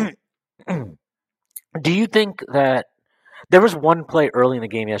 do you think that there was one play early in the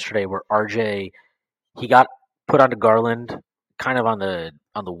game yesterday where RJ he got put onto Garland, kind of on the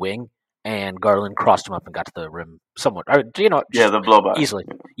wing, and Garland crossed him up and got to the rim somewhat. bit. Yeah, the blowback easily.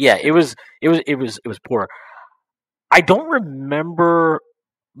 Yeah, it was poor. I don't remember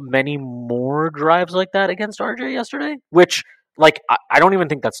many more drives like that against RJ yesterday, which like I don't even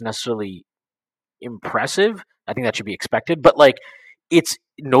think that's necessarily impressive. I think that should be expected, but like it's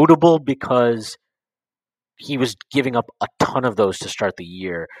notable because he was giving up a ton of those to start the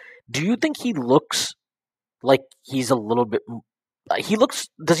year. Do you think he looks like he's a little bit?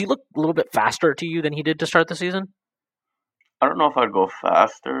 Does he look a little bit faster to you than he did to start the season? I don't know if I'd go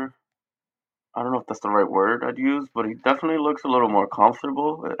faster. I don't know if that's the right word I'd use, but he definitely looks a little more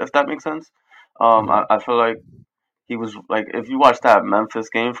comfortable, if that makes sense. Mm-hmm. I feel like he was like if you watch that Memphis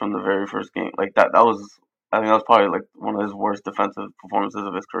game from the very first game, like that was I think that was probably like one of his worst defensive performances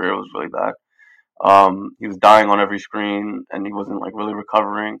of his career. It was really bad. He was dying on every screen, and he wasn't like really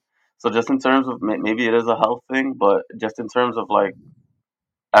recovering. So just in terms of maybe it is a health thing, but just in terms of like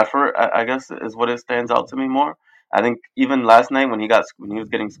effort, I guess is what it stands out to me more. I think even last night when he was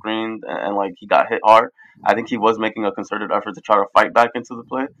getting screened and like he got hit hard, I think he was making a concerted effort to try to fight back into the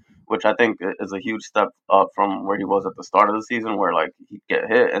play, which I think is a huge step up from where he was at the start of the season, where like he'd get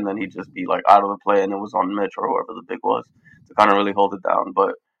hit and then he'd just be like out of the play, and it was on Mitch or whoever the big was to kind of really hold it down.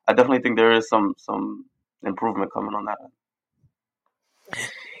 But I definitely think there is some improvement coming on that end.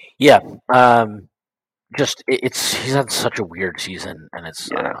 Yeah. He's had such a weird season, and I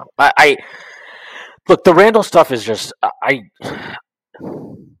don't Yeah. know. I look, the Randall stuff is just I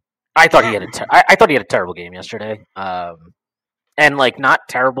thought he had I thought he had a terrible game yesterday. And like not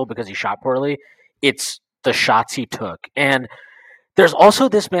terrible because he shot poorly. It's the shots he took, and there's also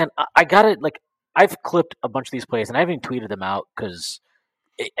this man. I got it. Like I've clipped a bunch of these plays, and I haven't tweeted them out because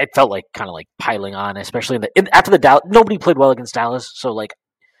it felt like kind of like piling on, especially after the Dallas. Nobody played well against Dallas, so like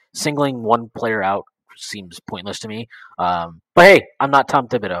singling one player out seems pointless to me. But hey, I'm not Tom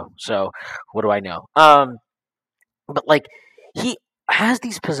Thibodeau, so what do I know? But like he has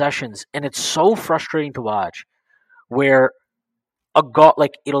these possessions, and it's so frustrating to watch where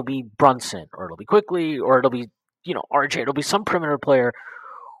like it'll be Brunson or it'll be Quickly or it'll be RJ. It'll be some perimeter player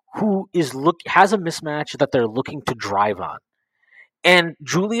who has a mismatch that they're looking to drive on, and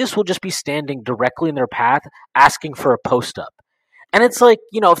Julius will just be standing directly in their path, asking for a post up. And it's like,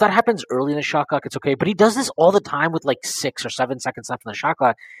 if that happens early in the shot clock, it's okay. But he does this all the time with like 6 or 7 seconds left in the shot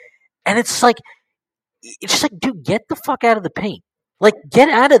clock. And it's just like, dude, get the fuck out of the paint. Like, get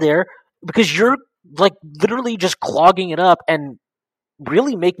out of there because you're like literally just clogging it up and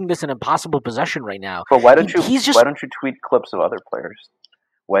really making this an impossible possession right now. But why don't you tweet clips of other players?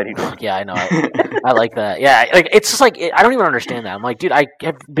 Why do you? Yeah, I know. I like that. Yeah, like it's just like I don't even understand that. I'm like, dude, I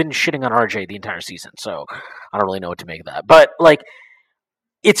have been shitting on RJ the entire season, so I don't really know what to make of that. But like,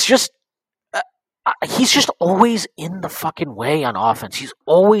 it's just he's just always in the fucking way on offense. He's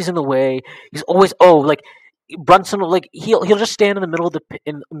always in the way. He's always like Brunson. Like he'll just stand in the middle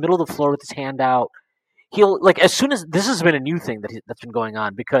of the floor with his hand out. He'll like as soon as this has been a new thing that's been going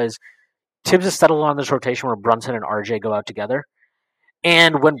on because Tibbs has settled on this rotation where Brunson and RJ go out together.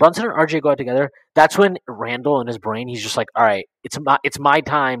 And when Brunson and RJ go out together, that's when Randall in his brain, he's just like, all right, it's my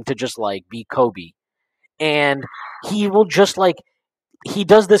time to just like be Kobe. And he will just like, he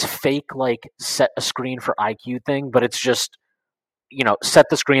does this fake like set a screen for IQ thing, but it's just, set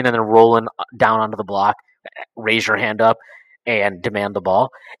the screen and then rolling down onto the block, raise your hand up and demand the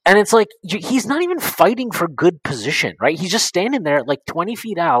ball. And it's like, he's not even fighting for good position, right? He's just standing there like 20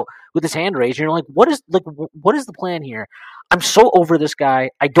 feet out with his hand raised. And you're like, what is the plan here? I'm so over this guy.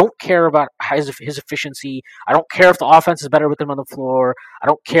 I don't care about his efficiency. I don't care if the offense is better with him on the floor. I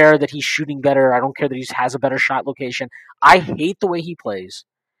don't care that he's shooting better. I don't care that he has a better shot location. I hate the way he plays.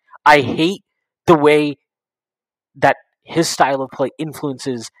 I hate the way that his style of play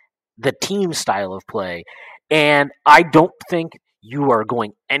influences the team's style of play. And I don't think you are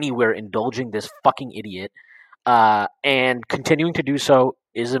going anywhere indulging this fucking idiot. And continuing to do so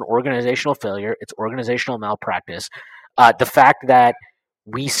is an organizational failure. It's organizational malpractice. The fact that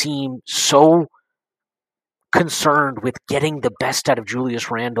we seem so concerned with getting the best out of Julius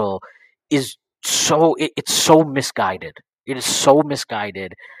Randle is it's so misguided. It is so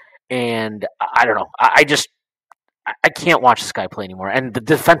misguided. And I don't know. I can't watch this guy play anymore. And the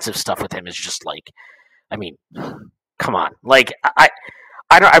defensive stuff with him is just like, I mean, come on. Like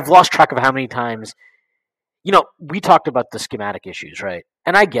I've lost track of how many times, we talked about the schematic issues, right?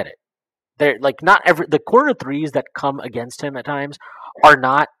 And I get it. They're like the corner threes that come against him at times are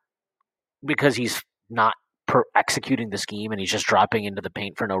not because he's not executing the scheme and he's just dropping into the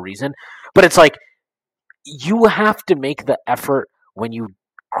paint for no reason. But it's like you have to make the effort when you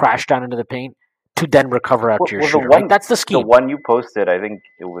crash down into the paint to then recover out to your shooter. Right? That's the scheme. The one you posted, I think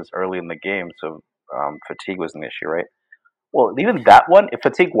it was early in the game, so fatigue was an issue, right? Well, even that one, if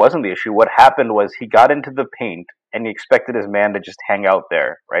fatigue wasn't the issue, what happened was he got into the paint and he expected his man to just hang out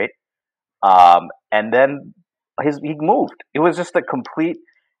there, right? And then he moved. It was just a complete.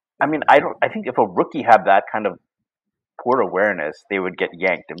 I mean, I think if a rookie had that kind of poor awareness, they would get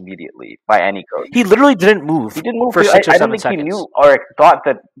yanked immediately by any coach. He literally didn't move. He didn't move for 6 or 7 seconds. I don't think he knew or thought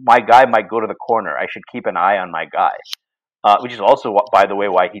that my guy might go to the corner. I should keep an eye on my guy, which is also, by the way,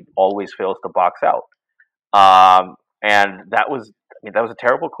 why he always fails to box out. And that was a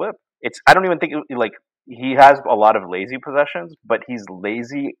terrible clip. I don't even think he has a lot of lazy possessions, but he's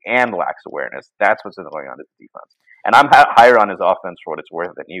lazy and lacks awareness. That's what's going on his defense. And I'm higher on his offense for what it's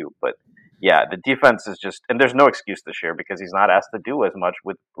worth than you. But yeah, the defense is just, and there's no excuse this year because he's not asked to do as much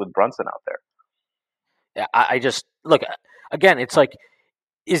with Brunson out there. Yeah, I just look again. It's like,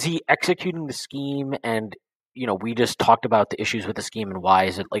 is he executing the scheme? And we just talked about the issues with the scheme and why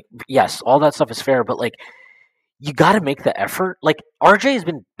is it like? Yes, all that stuff is fair, but like, you got to make the effort. Like RJ has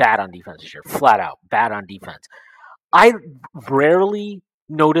been bad on defense this year, flat out bad on defense. I rarely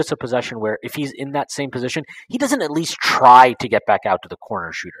notice a possession where if he's in that same position, he doesn't at least try to get back out to the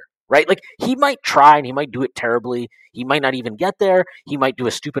corner shooter, right? Like he might try and he might do it terribly. He might not even get there. He might do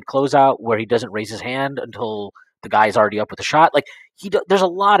a stupid closeout where he doesn't raise his hand until the guy's already up with a shot. Like there's a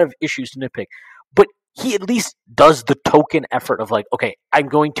lot of issues to nitpick, but he at least does the token effort of like, okay, I'm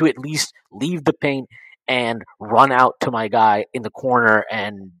going to at least leave the paint and run out to my guy in the corner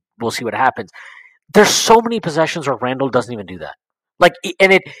and we'll see what happens. There's so many possessions where Randall doesn't even do that. Like,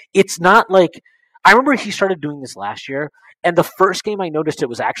 and it's not like, I remember he started doing this last year, and the first game I noticed it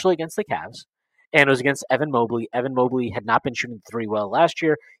was actually against the Cavs, and it was against Evan Mobley. Evan Mobley had not been shooting the three well last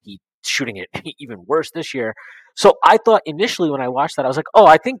year. He's shooting it even worse this year. So I thought initially when I watched that, I was like, oh,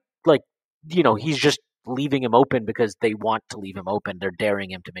 I think like, he's just leaving him open because they want to leave him open. They're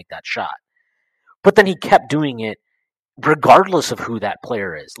daring him to make that shot. But then he kept doing it regardless of who that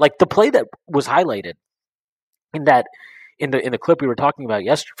player is. Like the play that was highlighted in the clip we were talking about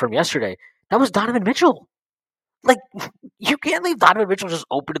from yesterday, that was Donovan Mitchell. Like you can't leave Donovan Mitchell just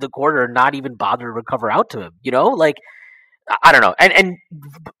open to the corner and not even bother to recover out to him. Like I don't know. And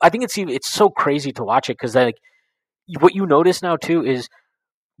I think it's so crazy to watch it because like what you notice now too is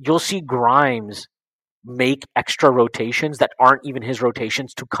you'll see Grimes make extra rotations that aren't even his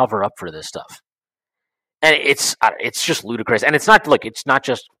rotations to cover up for this stuff. And it's just ludicrous. And it's not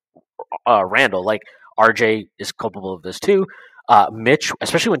just Randall. Like RJ is culpable of this too. Mitch,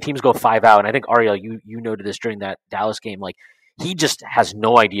 especially when teams go 5 out, and I think Ariel, you noted this during that Dallas game. Like he just has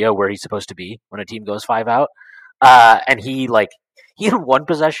no idea where he's supposed to be when a team goes 5 out. And he had one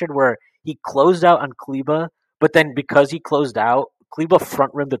possession where he closed out on Kleba, but then because he closed out, Kleba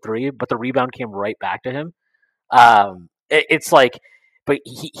front rimmed the three, but the rebound came right back to him. It's like, but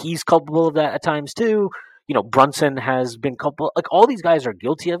he's culpable of that at times too. Brunson has been culpable. Like all these guys are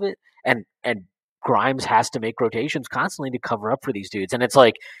guilty of it, and Grimes has to make rotations constantly to cover up for these dudes. And it's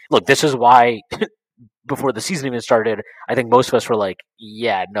like, look, this is why before the season even started, I think most of us were like,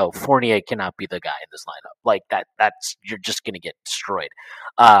 yeah, no, Fournier cannot be the guy in this lineup. Like that's you're just gonna get destroyed.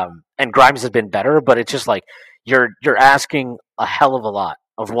 And Grimes has been better, but it's just like you're asking a hell of a lot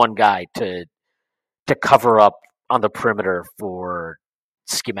of one guy to cover up on the perimeter for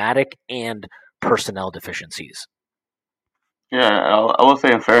schematic and personnel deficiencies. Yeah, I will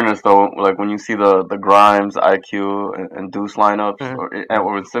say in fairness though, like when you see the Grimes, IQ, and Deuce lineups,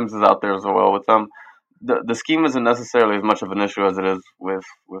 or when Sims is out there as well with them, the scheme isn't necessarily as much of an issue as it is with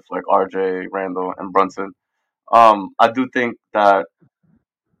like RJ, Randall, and Brunson. I do think that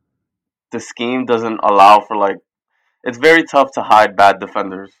the scheme doesn't allow for like it's very tough to hide bad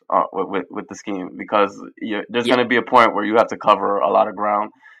defenders with the scheme because there's going to be a point where you have to cover a lot of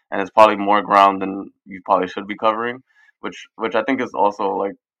ground, and it's probably more ground than you probably should be covering, which I think is also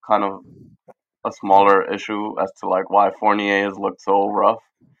like kind of a smaller issue as to like why Fournier has looked so rough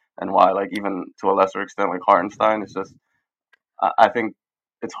and why like even to a lesser extent like Hartenstein. It's just I think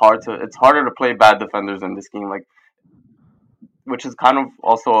it's harder to play bad defenders in this scheme, like which is kind of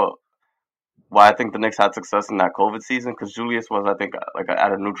also why I think the Knicks had success in that COVID season because Julius was, I think, like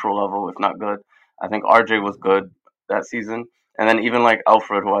at a neutral level, if not good. I think RJ was good that season, and then even like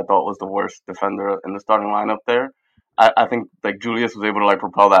Alfred, who I thought was the worst defender in the starting lineup there. I think like Julius was able to like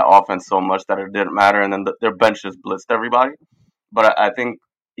propel that offense so much that it didn't matter, and then their bench just blitzed everybody. But I think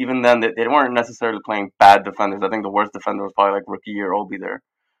even then they weren't necessarily playing bad defenders. I think the worst defender was probably like rookie year Obi there.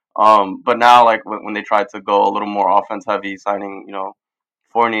 But now like when they tried to go a little more offense heavy, signing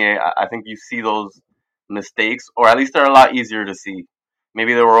Fournier, I think you see those mistakes, or at least they're a lot easier to see.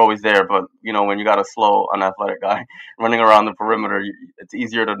 Maybe they were always there, but when you got a slow, unathletic guy running around the perimeter, it's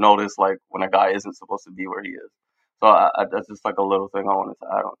easier to notice like when a guy isn't supposed to be where he is. So that's just like a little thing I wanted to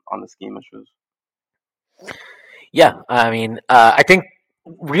add on the scheme issues. Yeah, I mean, I think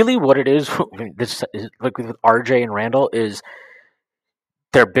really what it is, this is, like with RJ and Randall, is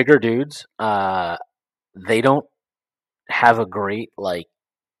they're bigger dudes. They don't have a great like.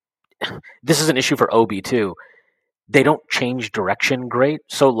 This is an issue for Obi too. They don't change direction great.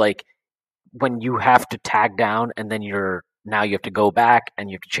 So like when you have to tag down and then you have to go back and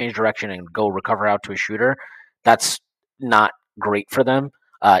you have to change direction and go recover out to a shooter, that's not great for them.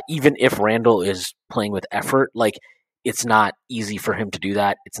 Even if Randall is playing with effort, like it's not easy for him to do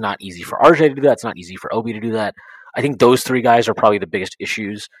that. It's not easy for RJ to do that. It's not easy for Obi to do that. I think those three guys are probably the biggest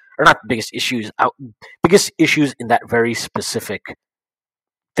issues, or not the biggest issues, biggest issues in that very specific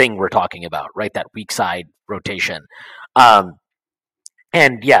thing we're talking about, right? That weak side rotation.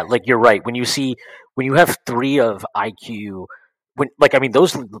 And yeah, like you're right. When you have three of IQ,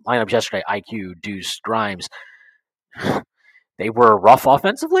 those lineups yesterday, IQ, Deuce, Grimes, they were rough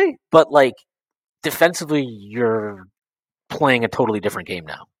offensively, but like defensively, you're playing a totally different game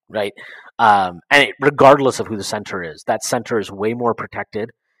now, right? Regardless of who the center is, that center is way more protected.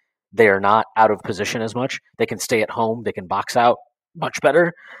 They are not out of position as much. They can stay at home. They can box out much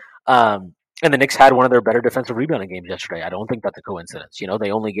better. And the Knicks had one of their better defensive rebounding games yesterday. I don't think that's a coincidence.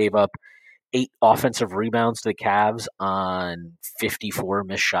 They only gave up 8 offensive rebounds to the Cavs on 54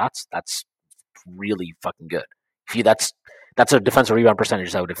 missed shots. That's really fucking good. That's a defensive rebound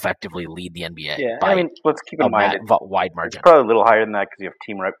percentage that would effectively lead the NBA. Yeah, I mean, let's keep in mind wide margin. It's probably a little higher than that because you have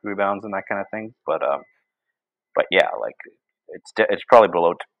team rebounds and that kind of thing. But yeah, like it's probably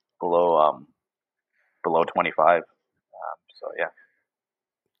below 25. So yeah.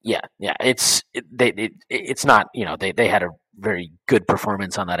 Yeah. It's not. They had a very good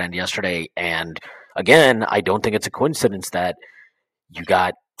performance on that end yesterday, and again, I don't think it's a coincidence that you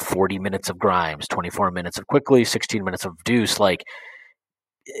got 40 minutes of Grimes, 24 minutes of Quickly, 16 minutes of Deuce. Like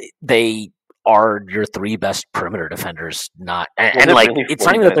they are your 3 best perimeter defenders. It's not even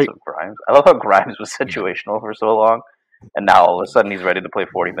that they're Grimes. I love how Grimes was situational for so long, and now all of a sudden he's ready to play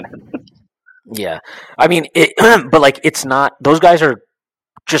 40 minutes. Yeah, I mean, but like it's not. Those guys are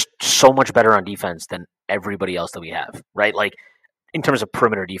just so much better on defense than everybody else that we have, right? Like in terms of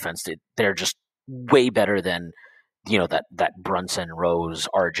perimeter defense, they're just way better than that Brunson, Rose,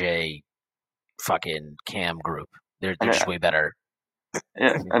 RJ, fucking Cam group. They're just way better.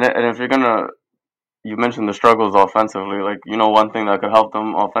 Yeah, and if you're gonna, you mentioned the struggles offensively. Like one thing that could help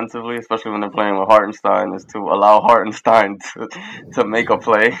them offensively, especially when they're playing with Hartenstein, is to allow Hartenstein to make a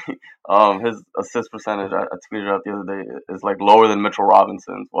play. His assist percentage, I tweeted out the other day, is like lower than Mitchell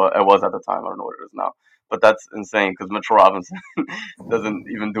Robinson's. Well, it was at the time. I don't know what it is now. but that's insane because Mitchell Robinson doesn't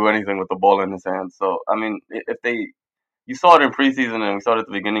even do anything with the ball in his hands. So I mean, if they, you saw it in preseason and we saw it at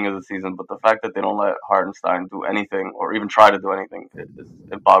the beginning of the season, but the fact that they don't let Hartenstein do anything or even try to do anything,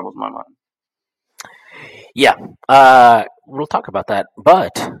 it boggles my mind. Yeah, we'll talk about that.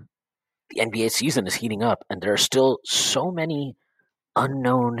 But the NBA season is heating up, and there are still so many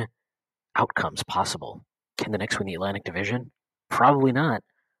unknown outcomes possible. Can the Knicks win the Atlantic Division? Probably not.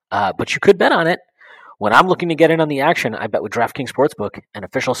 But you could bet on it. When I'm looking to get in on the action, I bet with DraftKings Sportsbook, an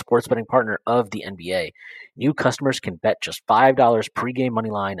official sports betting partner of the NBA. New customers can bet just $5 pregame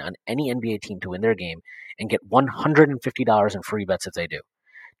money line on any NBA team to win their game and get $150 in free bets if they do.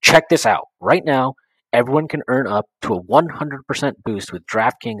 Check this out. Right now, everyone can earn up to a 100% boost with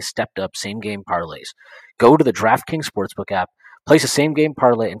DraftKings stepped-up same-game parlays. Go to the DraftKings Sportsbook app, place a same-game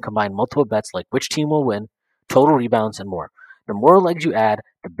parlay, and combine multiple bets like which team will win, total rebounds, and more. The more legs you add,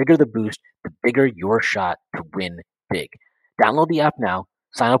 the bigger the boost, the bigger your shot to win big. Download the app now,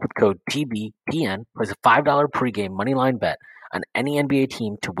 sign up with code TBPN, place a $5 pregame moneyline bet on any NBA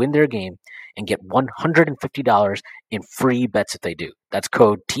team to win their game, and get $150 in free bets if they do. That's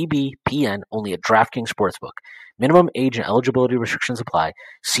code TBPN only at DraftKings Sportsbook. Minimum age and eligibility restrictions apply.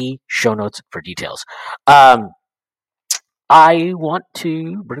 See show notes for details. I want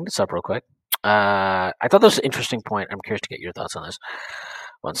to bring this up real quick. I thought this was an interesting point. I'm curious to get your thoughts on this.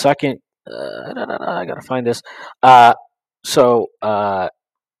 1 second. I gotta find this.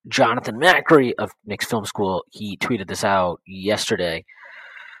 Jonathan Macri of Knicks Film School, he tweeted this out yesterday.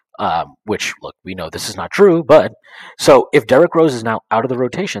 Which, look, we know this is not true, but so if Derrick Rose is now out of the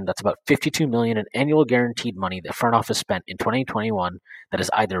rotation, that's about $52 million in annual guaranteed money the front office spent in 2021 that is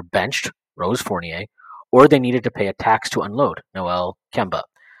either benched Rose Fournier or they needed to pay a tax to unload Noel Kemba.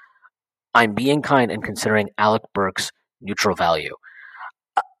 I'm being kind and considering Alec Burks neutral value.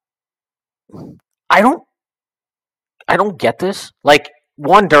 I don't get this. Like,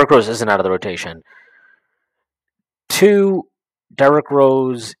 one, Derrick Rose isn't out of the rotation. Two, Derrick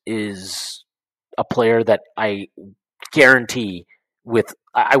Rose is a player that I guarantee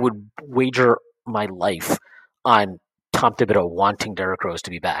I would wager my life on Tom Thibodeau wanting Derrick Rose to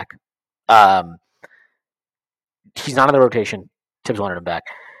be back. He's not in the rotation. Tibbs wanted him back.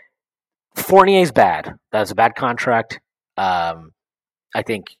 Fournier's bad. That's a bad contract. I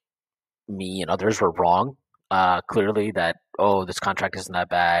think me and others were wrong. Clearly that, this contract isn't that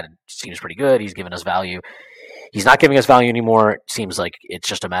bad. It seems pretty good. He's giving us value. He's not giving us value anymore. It seems like it's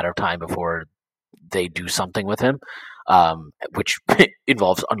just a matter of time before they do something with him, which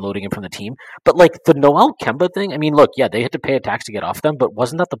involves unloading him from the team. But like the Noel Kemba thing, I mean, look, yeah, they had to pay a tax to get off them, but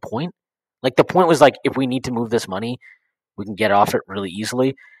wasn't that the point? Like the point was like, if we need to move this money, we can get off it really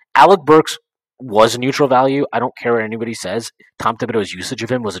easily. Alec Burks was a neutral value. I don't care what anybody says. Tom Thibodeau's usage of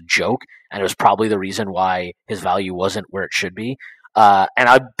him was a joke, and it was probably the reason why his value wasn't where it should be. And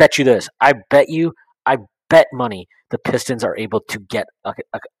I bet you this. I bet money the Pistons are able to get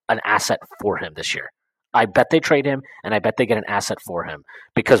an asset for him this year. I bet they trade him, and I bet they get an asset for him.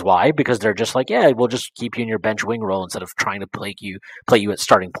 Because why? Because they're just like, yeah, we'll just keep you in your bench wing role instead of trying to play you at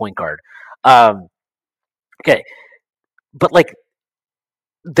starting point guard. Okay, but like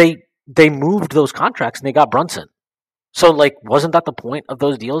they moved those contracts and they got Brunson. So like, wasn't that the point of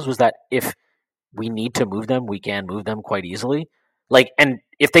those deals? Was that if we need to move them, we can move them quite easily. Like, and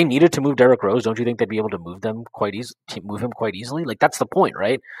if they needed to move Derrick Rose, don't you think they'd be able to move him quite easily? Like, that's the point,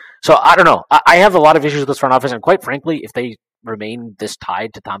 right? So I don't know. I have a lot of issues with this front office, and quite frankly, if they remain this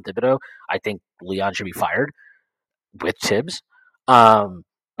tied to Tom Thibodeau, I think Leon should be fired with Tibbs. But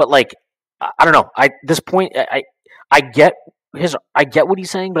like, I don't know. This point, I get what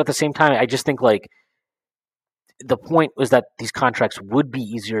he's saying, but at the same time, I just think like the point was that these contracts would be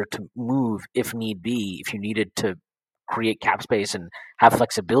easier to move if need be, if you needed to create cap space and have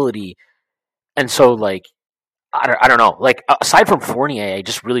flexibility. And so like, I don't know, like aside from Fournier, I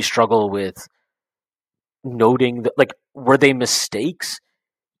just really struggle with noting that, like, were they mistakes?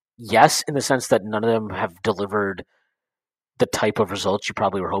 Yes, in the sense that none of them have delivered the type of results you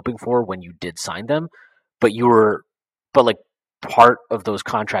probably were hoping for when you did sign them, but like part of those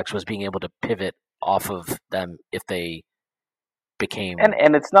contracts was being able to pivot off of them if they became,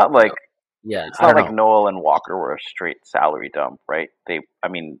 and it's not like yeah, it's not like Noel and Walker were a straight salary dump, right? You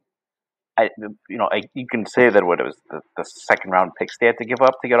can say that what it was the second round picks they had to give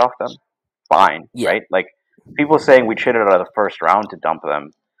up to get off them, fine, yeah. Right? Like people saying we traded out of the first round to dump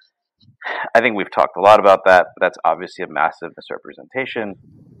them. I think we've talked a lot about that. But that's obviously a massive misrepresentation.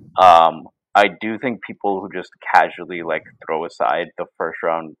 I do think people who just casually like throw aside the first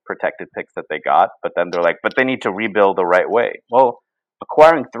round protected picks that they got, but then they're like, but they need to rebuild the right way. Well,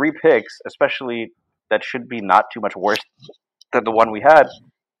 acquiring 3 picks, especially that should be not too much worse than the one we had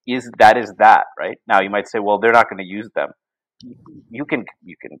is that, right? Now you might say, well, they're not going to use them. You can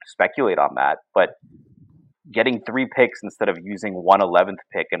speculate on that, but getting 3 picks instead of using 1/11th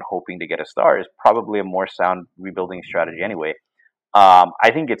pick and hoping to get a star is probably a more sound rebuilding strategy anyway.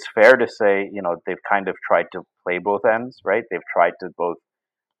 I think it's fair to say, they've kind of tried to play both ends, right? They've tried to both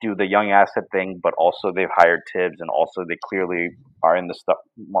do the young asset thing, but also they've hired Tibbs, and also they clearly are in the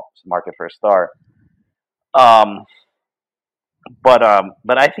market for a star. But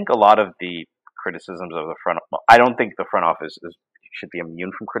I think a lot of the criticisms of the I don't think the front office should be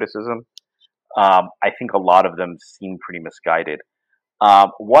immune from criticism. I think a lot of them seem pretty misguided.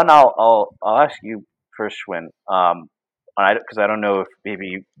 One, I'll ask you first, Schwinn, because I don't know if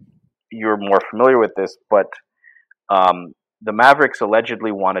maybe you're more familiar with this, but the Mavericks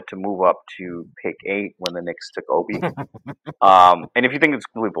allegedly wanted to move up to pick 8 when the Knicks took Obi. And if you think it's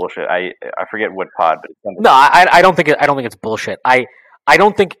completely bullshit, I forget what pod, but no, I don't think it's bullshit. I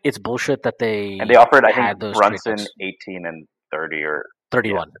don't think it's bullshit that they offered, I think, Brunson 18 and 30 or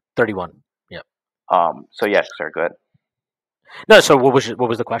 31. Yeah. 31. Yep. So yes, sir, go ahead. No, so what was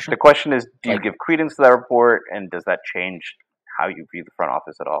the question? The question is, do you give credence to that report, and does that change how you view the front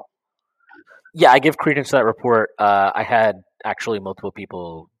office at all? Yeah, I give credence to that report. I had actually multiple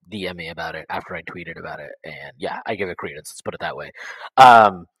people DM me about it after I tweeted about it, and yeah, I give it credence. Let's put it that way.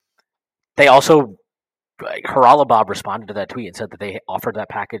 They also, Haralabob responded to that tweet and said that they offered that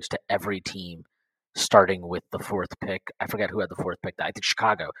package to every team, starting with the 4th pick. I forget who had the 4th pick. I think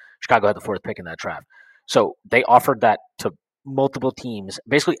Chicago. Chicago had the 4th pick in that draft. So they offered that to multiple teams,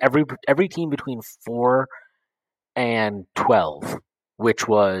 basically every team between 4 and 12, which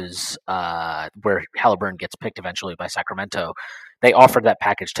was where Halliburton gets picked eventually by Sacramento. They offered that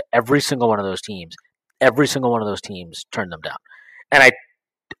package to every single one of those teams. Every single one of those teams turned them down. And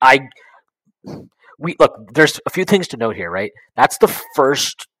look, there's a few things to note here, right? That's the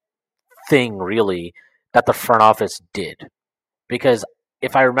first thing really that the front office did, because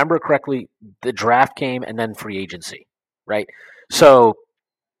if I remember correctly, the draft came and then free agency, right? So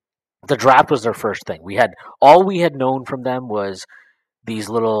the draft was their first thing. All we had known from them was these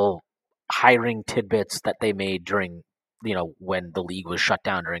little hiring tidbits that they made during, when the league was shut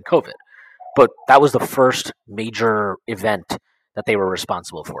down during COVID. But that was the first major event that they were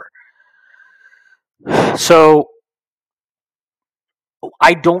responsible for. So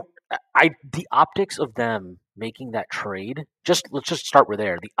the optics of them making that trade, let's just start with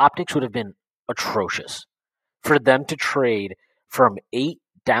there. The optics would have been atrocious for them to trade from 8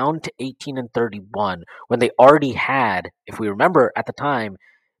 down to 18 and 31 when they already had, if we remember at the time,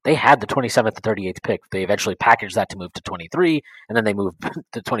 they had the 27th to 38th pick. They eventually packaged that to move to 23, and then they moved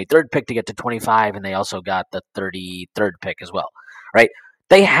the 23rd pick to get to 25, and they also got the 33rd pick as well, right?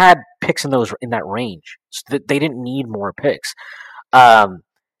 They had picks in that range. So they didn't need more picks. The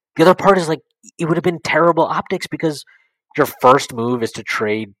other part is it would have been terrible optics because your first move is to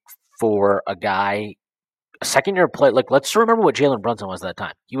trade for a guy, a second-year player. Let's remember what Jalen Brunson was at that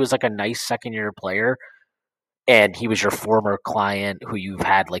time. He was a nice second-year player, and he was your former client who you've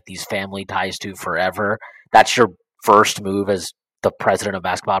had these family ties to forever. That's your first move as the president of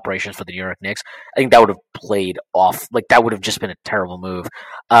basketball operations for the New York Knicks. I think that would have played off. That would have just been a terrible move.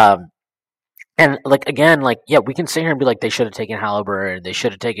 And again, we can sit here and be they should have taken Halliburton, they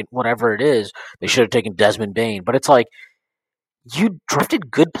should have taken whatever it is, they should have taken Desmond Bane, but it's you drafted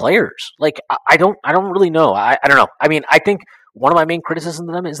good players. I don't really know. I don't know. I mean, I think one of my main criticisms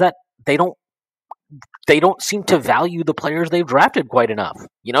of them is that they don't seem to value the players they've drafted quite enough.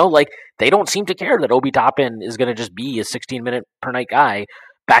 They don't seem to care that Obi Toppin is going to just be a 16-minute per night guy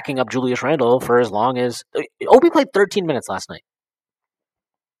backing up Julius Randle for as long as Obi played 13 minutes last night.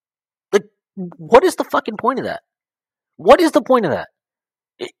 What is the fucking point of that? What is the point of that?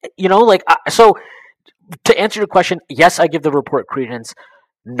 So to answer your question, yes, I give the report credence.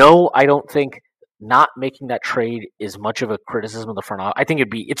 No, I don't think not making that trade is much of a criticism of the front office. I think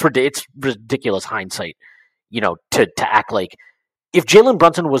it's ridiculous hindsight, to act like if Jalen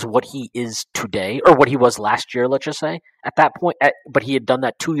Brunson was what he is today or what he was last year, let's just say at that point, but he had done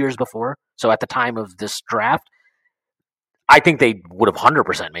that 2 years before. So at the time of this draft, I think they would have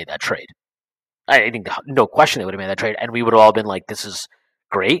 100% made that trade. I think no question they would have made that trade, and we would have all been like, "This is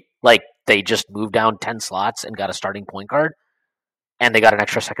great!" They just moved down 10 slots and got a starting point guard, and they got an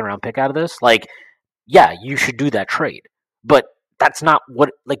extra second round pick out of this. Yeah, you should do that trade, but that's not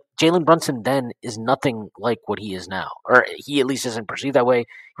what. Jalen Brunson then is nothing like what he is now, or he at least isn't perceived that way.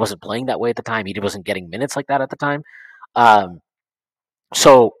 He wasn't playing that way at the time. He wasn't getting minutes like that at the time.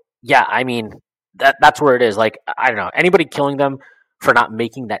 So yeah, I mean that's where it is. I don't know, anybody killing them for not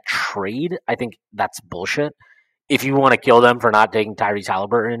making that trade, I think that's bullshit. If you want to kill them for not taking Tyrese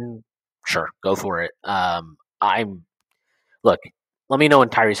Halliburton, sure, go for it. Look, let me know when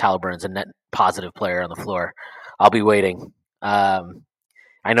Tyrese Halliburton's a net positive player on the floor. I'll be waiting. I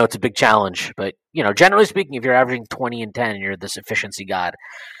know it's a big challenge, but generally speaking, if you're averaging 20 and 10 and you're this efficiency god,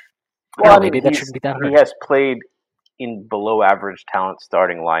 maybe that shouldn't be that hard. He has played in below average talent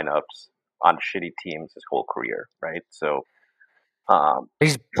starting lineups on shitty teams his whole career, right? So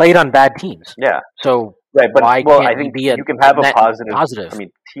he's played on bad teams. Yeah. So right, but why well, can't I think he be you can have a positive. positive? I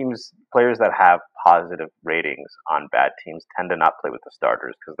mean, players that have positive ratings on bad teams tend to not play with the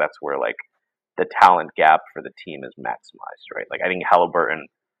starters because that's where like the talent gap for the team is maximized, right? Like I think Halliburton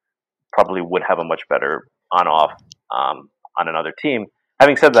probably would have a much better on-off on another team.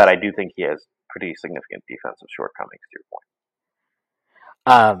 Having said that, I do think he has pretty significant defensive shortcomings. To your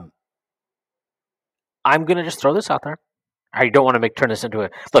point, I'm gonna just throw this out there. I don't want to turn this into a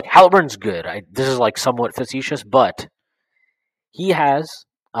look. Halliburton's good. This is like somewhat facetious, but he has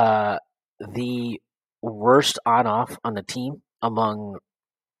the worst on-off on the team among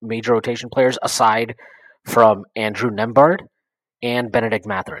major rotation players, aside from Andrew Nembhard and Benedict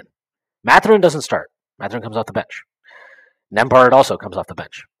Mathurin. Mathurin doesn't start. Mathurin comes off the bench. Nembhard also comes off the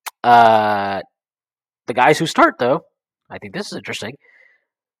bench. The guys who start, though, I think this is interesting.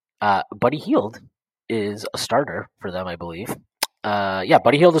 Buddy Hield is a starter for them, I believe.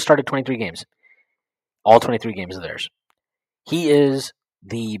 Buddy Hield has started 23 games. All 23 games are theirs. He is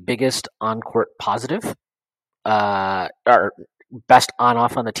the biggest on-court positive, or best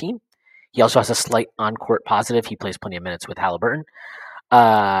on-off on the team. He also has a slight on-court positive. He plays plenty of minutes with Halliburton.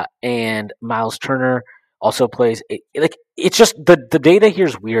 And Miles Turner also plays. It's just the data here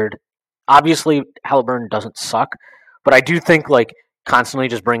is weird. Obviously, Halliburton doesn't suck, but I do think like constantly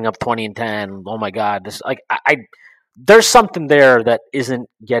just bringing up 20 and 10. Oh my God, this there's something there that isn't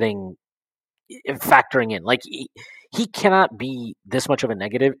factoring in. Like he cannot be this much of a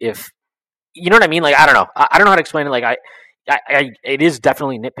negative if you know what I mean. Like I don't know. I don't know how to explain it. Like it is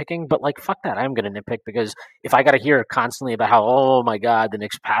definitely nitpicking, but like fuck that. I'm going to nitpick because if I got to hear constantly about how oh my God the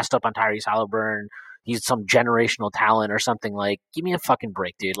Knicks passed up on Tyrese Halliburton, he's some generational talent or something, like give me a fucking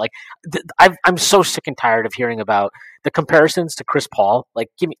break, dude. Like I'm so sick and tired of hearing about the comparisons to Chris Paul. Like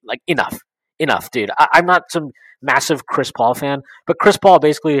give me like enough, dude. I'm not some massive Chris Paul fan, but Chris Paul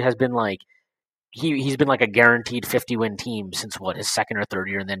basically has been like he's been like a guaranteed 50-win team since his second or third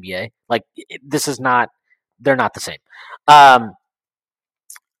year in the NBA. Like this is not. They're not the same. I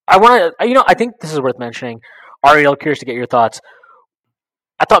think this is worth mentioning. Ariel, curious to get your thoughts.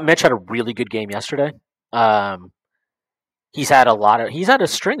 I thought Mitch had a really good game yesterday. He's had a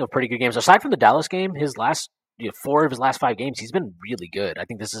string of pretty good games. Aside from the Dallas game, his last 4 of his last 5 games, he's been really good. I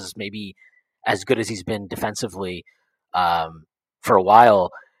think this is maybe as good as he's been defensively for a while.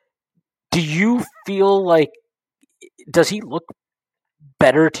 Do you feel like does he look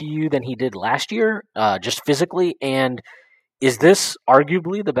better to you than he did last year, just physically? And is this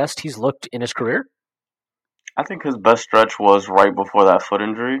arguably the best he's looked in his career? I think his best stretch was right before that foot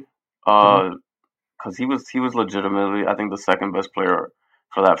injury, because he was legitimately, I think, the second best player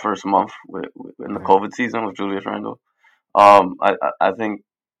for that first month in the COVID season with Julius Randle. I think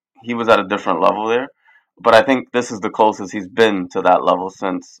he was at a different level there, but I think this is the closest he's been to that level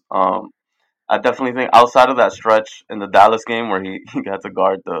since. I definitely think outside of that stretch in the Dallas game where he had to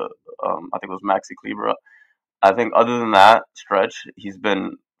guard I think it was Maxi Kleber. I think other than that stretch, he's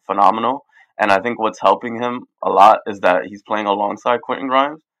been phenomenal. And I think what's helping him a lot is that he's playing alongside Quentin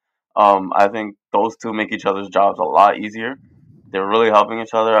Grimes. I think those two make each other's jobs a lot easier. They're really helping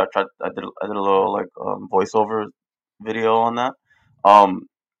each other. I did a little like voiceover video on that.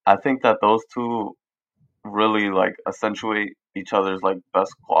 I think that those two really like accentuate each other's like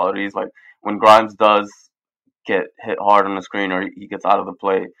best qualities. Like when Grimes does get hit hard on the screen or he gets out of the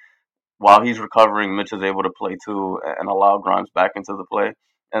play, while he's recovering, Mitch is able to play too and allow Grimes back into the play.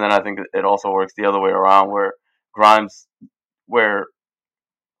 And then I think it also works the other way around where where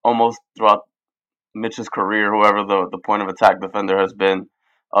almost throughout Mitch's career, whoever the point of attack defender has been,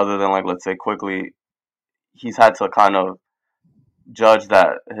 other than like let's say quickly, he's had to kind of judge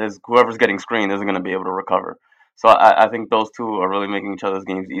that whoever's getting screened isn't going to be able to recover. So I think those two are really making each other's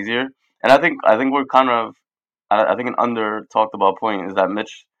games easier. And I think we're kind of I think an under talked about point is that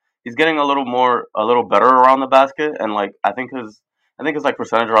Mitch he's getting a little better around the basket, and like I think his like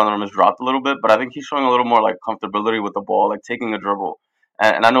percentage around the rim has dropped a little bit, but I think he's showing a little more like comfortability with the ball, like taking a dribble.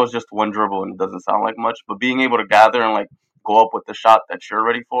 And I know it's just one dribble and it doesn't sound like much, but being able to gather and like go up with the shot that you're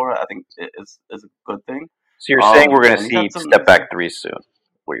ready for, I think is a good thing. So you're saying we're going to see step back threes soon?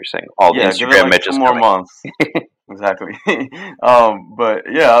 What you're saying? All the Instagram Mitch is more coming. months. Exactly. But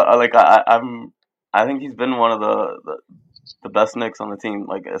yeah, I think he's been one of the best Knicks on the team.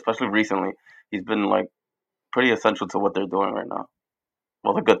 Like especially recently, he's been like pretty essential to what they're doing right now.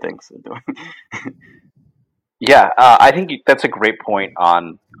 Well, the good things they're doing. Yeah, I think that's a great point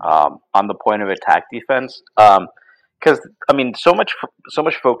on the point of attack defense. Because I mean, so much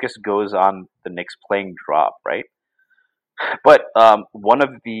focus goes on the Knicks playing drop, right? But one of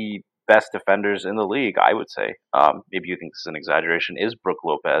the best defenders in the league, I would say, maybe you think this is an exaggeration, is Brook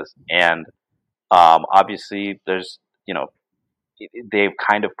Lopez, and obviously there's they've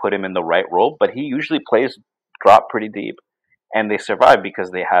kind of put him in the right role, but he usually plays drop pretty deep, and they survive because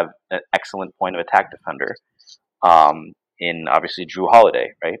they have an excellent point of attack defender in obviously Drew Holiday,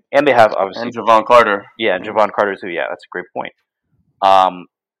 right? And they have obviously And Javon Carter. yeah, and Javon Carter too. Yeah, that's a great point. Um,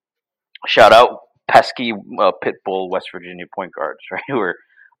 Shout out pesky Pitbull West Virginia point guards, right? Where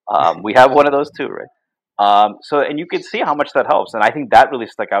we have one of those too, right? So and you can see how much that helps, and I think that really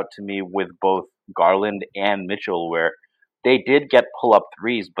stuck out to me with both Garland and Mitchell, where they did get pull up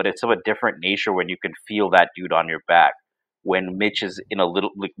threes, but it's of a different nature when you can feel that dude on your back. When Mitch is in a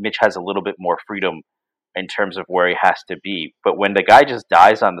little, like Mitch has a little bit more freedom in terms of where he has to be, but when the guy just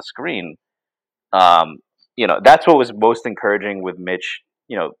dies on the screen, um, that's what was most encouraging with Mitch.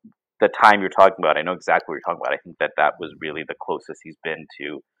 The time you're talking about, I know exactly what you're talking about. I think that was really the closest he's been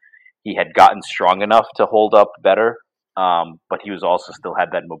to. He had gotten strong enough to hold up better, but he was also still had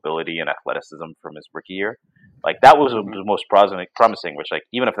that mobility and athleticism from his rookie year. Like that was Mhm. the most promising. Which like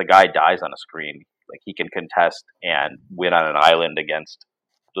even if the guy dies on a screen, like he can contest and win on an island against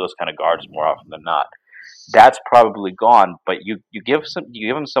those kind of guards more often than not. That's probably gone. But you give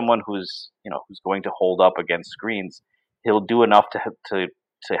him someone who's going to hold up against screens. He'll do enough to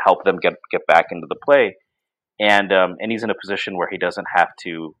help them get back into the play, and he's in a position where he doesn't have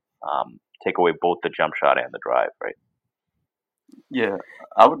to take away both the jump shot and the drive, right? Yeah,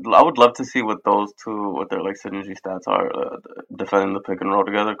 I would love to see what their like synergy stats are defending the pick and roll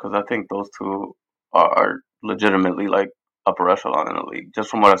together because I think those two are legitimately like upper echelon in the league. Just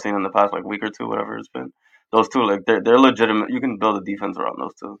from what I've seen in the past like week or two, whatever it's been, those two like they're legitimate. You can build a defense around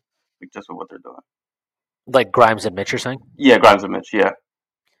those two, like just with what they're doing. Like Grimes and Mitch, you're saying? Yeah, Grimes and Mitch. Yeah,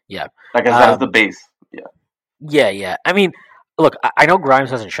 Yeah. like as the base. Yeah, Yeah. I mean, look, I know Grimes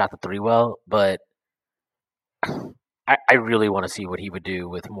hasn't shot the three well, but I really want to see what he would do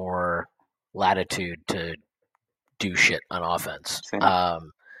with more latitude to do shit on offense. same.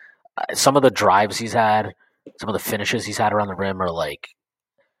 Some of the drives he's had, some of the finishes he's had around the rim are like,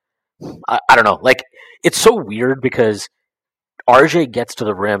 I don't know. Like, it's so weird because RJ gets to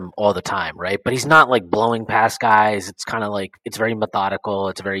the rim all the time, right? But he's not like blowing past guys. It's kind of like, it's very methodical.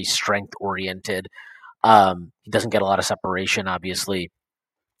 It's very strength oriented. He doesn't get a lot of separation, obviously,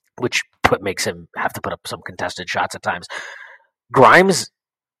 which makes him have to put up some contested shots at times. Grimes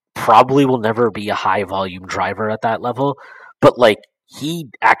probably will never be a high volume driver at that level, but like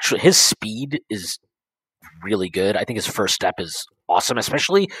his speed is really good. I think his first step is awesome,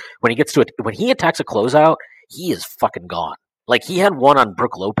 especially when he gets to it. When he attacks a closeout, he is fucking gone. Like he had one on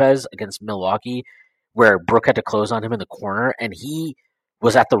Brook Lopez against Milwaukee where Brook had to close on him in the corner and he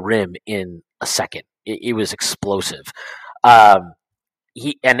was at the rim in a second. It was explosive. Um,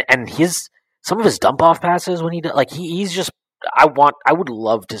 he and his some of his dump off passes when he's just I would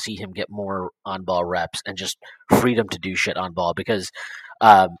love to see him get more on ball reps and just freedom to do shit on ball because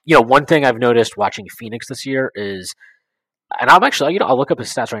one thing I've noticed watching Phoenix this year is, and I'm actually I'll look up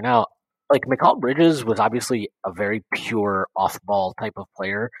his stats right now. Like Mikal Bridges was obviously a very pure off ball type of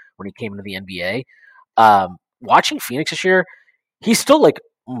player when he came into the NBA. Watching Phoenix this year, he's still like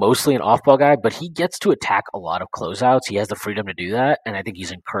mostly an off ball guy, but he gets to attack a lot of closeouts. He has the freedom to do that, and I think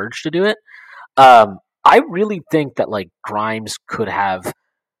he's encouraged to do it. I really think that like Grimes could have,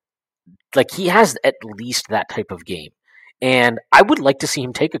 like he has at least that type of game, and I would like to see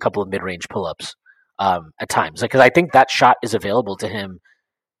him take a couple of mid range pull ups at times, because I think that shot is available to him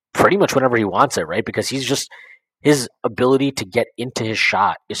pretty much whenever he wants it, right? Because his ability to get into his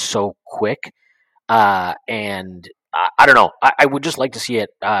shot is so quick, and I don't know. I would just like to see it.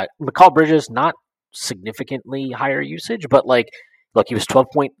 Mikal Bridges, not significantly higher usage, but like, look, he was 12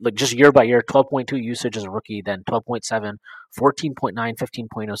 point, like just year by year, 12.2 usage as a rookie, then 12.7, 14.9,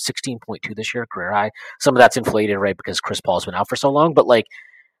 15.0, 16.2 this year, career high. Some of that's inflated, right? Because Chris Paul's been out for so long, but like,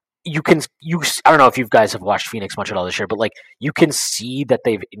 I don't know if you guys have watched Phoenix much at all this year, but like you can see that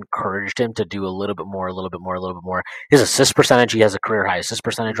they've encouraged him to do a little bit more, a little bit more, a little bit more. His assist percentage, he has a career high assist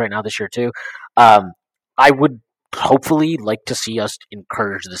percentage right now this year too. I would hopefully like to see us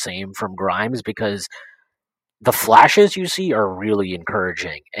encourage the same from Grimes because the flashes you see are really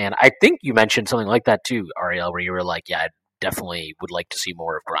encouraging. And I think you mentioned something like that too, Ariel, where you were like, yeah, I definitely would like to see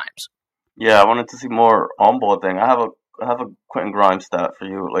more of Grimes. Yeah, I wanted to see more on-ball thing. I have a Quentin Grimes stat for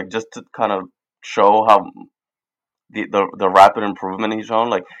you, like just to kind of show how the rapid improvement he's shown.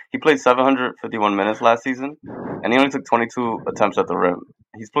 Like he played 751 minutes last season, and he only took 22 attempts at the rim.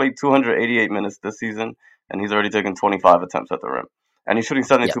 He's played 288 minutes this season, and he's already taken 25 attempts at the rim. And he's shooting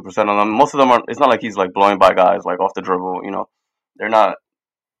 72% on them. Most of them are. It's not like he's like blowing by guys like off the dribble. They're not.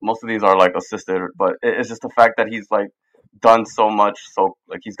 Most of these are like assisted, but it's just the fact that he's like done so much, so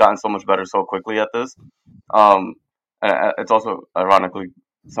like he's gotten so much better so quickly at this. Um, and it's also ironically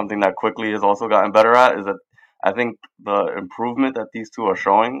something that quickly has also gotten better at is that I think the improvement that these two are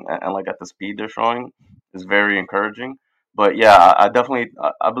showing and like at the speed they're showing is very encouraging. But yeah, I definitely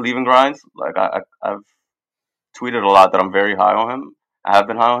I believe in Grimes. Like I've tweeted a lot that I'm very high on him. I have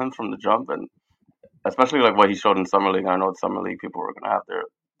been high on him from the jump, and especially like what he showed in summer league. I know in summer league people are gonna have their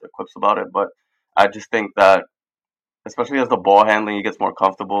quips about it, but I just think that especially as the ball handling he gets more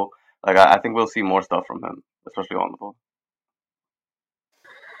comfortable, like I think we'll see more stuff from him, especially on the ball.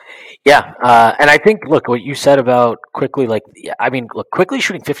 Yeah, and I think, look, what you said about Quickly, like, I mean, look, Quickly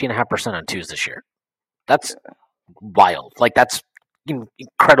shooting 50.5% on twos this year. That's wild. Like, that's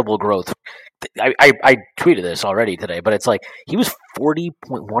incredible growth. I tweeted this already today, but it's like he was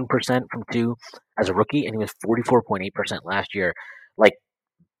 40.1% from two as a rookie, and he was 44.8% last year. Like,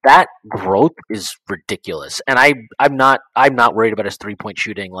 that growth is ridiculous. And I'm not worried about his 3-point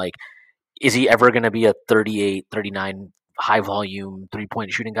shooting. Like, is he ever going to be a 38, 39 high volume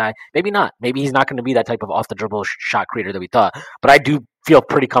 3-point shooting guy? Maybe not. Maybe he's not going to be that type of off the dribble shot creator that we thought. But I do feel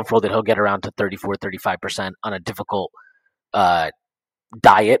pretty comfortable that he'll get around to 34, 35% on a difficult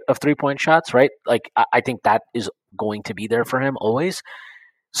diet of 3-point shots, right? Like, I think that is going to be there for him always.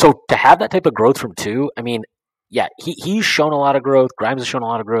 So to have that type of growth from two, I mean, yeah, he's shown a lot of growth. Grimes has shown a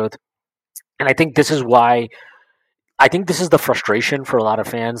lot of growth. And I think this is why I think this is the frustration for a lot of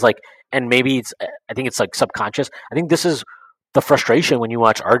fans. Like, and maybe I think it's like subconscious. I think this is the frustration when you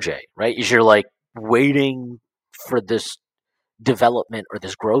watch RJ, right? Is you're like waiting for this development or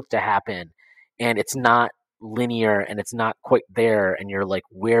this growth to happen, and it's not linear and it's not quite there. And you're like,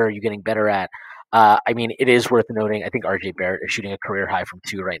 where are you getting better at? I mean, it is worth noting. I think RJ Barrett is shooting a career high from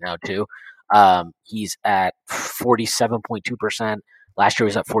two right now too. He's at 47.2%. Last year he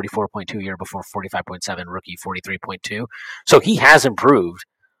was at 44.2, year before 45.7, rookie 43.2. So he has improved.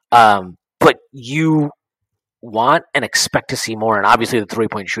 But you want and expect to see more. And obviously the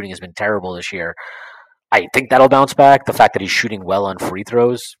 3-point shooting has been terrible this year. I think that'll bounce back. The fact that he's shooting well on free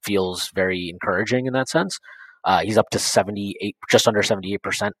throws feels very encouraging in that sense. He's up to 78, just under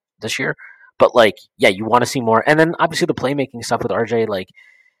 78% this year. But like, yeah, you want to see more. And then obviously the playmaking stuff with RJ, like,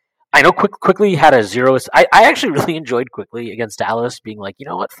 I know Quickly had a 0. I actually really enjoyed Quickly against Dallas being like, you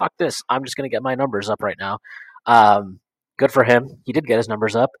know what, fuck this. I'm just going to get my numbers up right now. Good for him. He did get his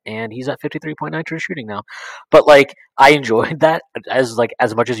numbers up, and he's at 53.9 true shooting now. But like, I enjoyed that as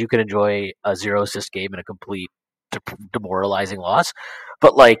much as you can enjoy a 0 assist game and a complete demoralizing loss.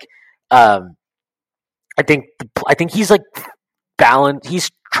 But like, I think he's like balanced.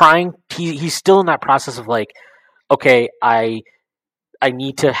 He's trying. He's still in that process of like, okay, I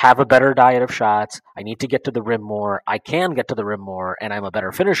need to have a better diet of shots. I need to get to the rim more. I can get to the rim more, and I'm a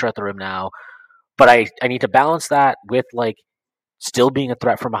better finisher at the rim now. But I need to balance that with like still being a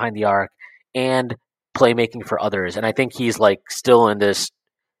threat from behind the arc and playmaking for others. And I think he's like still in this,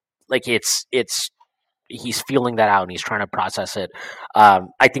 like he's feeling that out and he's trying to process it.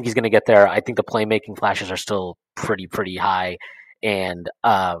 I think he's going to get there. I think the playmaking flashes are still pretty high. And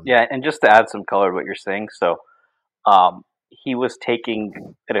yeah, and just to add some color to what you're saying, so he was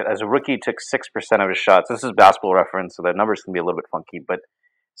taking, as a rookie, he took 6% of his shots. This is Basketball Reference, so the numbers can be a little bit funky, but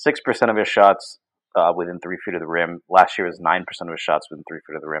 6% of his shots within 3 feet of the rim. Last year was 9% of his shots within 3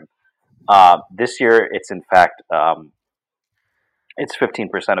 feet of the rim. This year, it's in fact, it's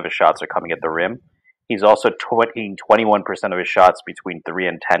 15% of his shots are coming at the rim. He's also 21% of his shots between 3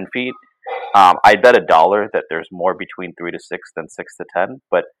 and 10 feet. I bet $1 that there's more between 3 to 6 than 6 to 10,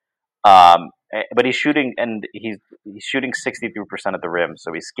 but he's shooting, and he's shooting 63% at the rim.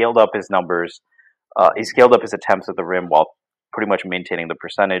 So he scaled up his numbers. He scaled up his attempts at the rim while pretty much maintaining the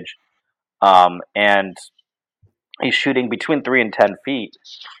percentage. And he's shooting between 3 and 10 feet,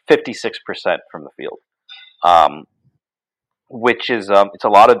 56% from the field. Which is it's a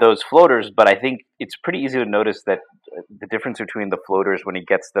lot of those floaters, but I think it's pretty easy to notice that the difference between the floaters when he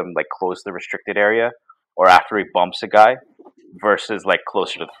gets them like close to the restricted area or after he bumps a guy versus like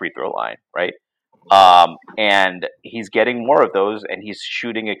closer to the free throw line, right? And he's getting more of those, and he's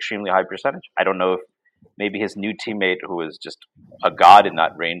shooting extremely high percentage. I don't know if maybe his new teammate, who is just a god in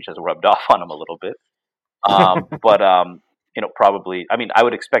that range, has rubbed off on him a little bit. But probably. I mean, I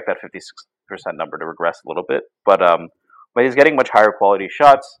would expect that 56% number to regress a little bit, but he's getting much higher quality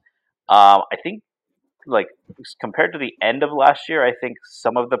shots. I think, like, compared to the end of last year, I think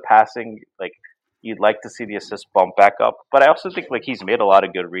some of the passing, like, you'd like to see the assist bump back up. But I also think, like, he's made a lot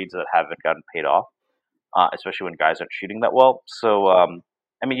of good reads that haven't gotten paid off, especially when guys aren't shooting that well. So,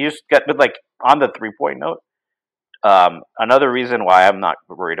 I mean, you just get, but, like, on the 3-point note, another reason why I'm not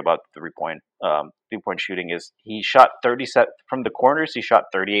worried about 3-point shooting is he shot 37 from the corners. He shot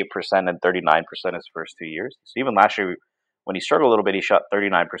 38% and 39% his first 2 years. So even last year, when he struggled a little bit, he shot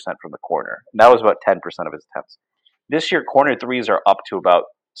 39% from the corner. And that was about 10% of his attempts. This year, corner threes are up to about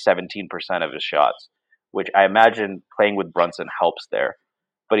 17% of his shots, which I imagine playing with Brunson helps there.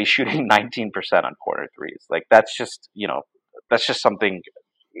 But he's shooting 19% on corner threes. Like, that's just something.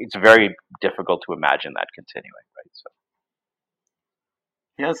 It's very difficult to imagine that continuing, right? So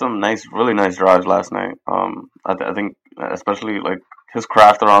he had some really nice drives last night. I think especially like his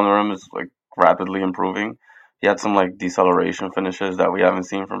craft around the rim is like rapidly improving. He had some like deceleration finishes that we haven't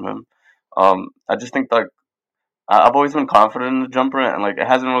seen from him. I just think like I've always been confident in the jumper, and like it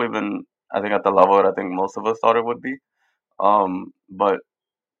hasn't really been, I think, at the level that I think most of us thought it would be. But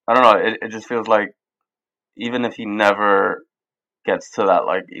I don't know. It just feels like even if he never gets to that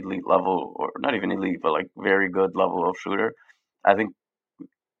like elite level, or not even elite, but like very good level of shooter, I think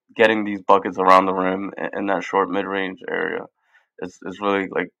getting these buckets around the rim in that short mid range area is really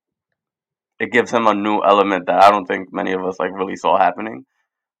like, it gives him a new element that I don't think many of us like really saw happening.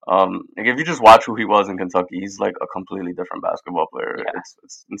 Like if you just watch who he was in Kentucky, he's like a completely different basketball player. Yeah.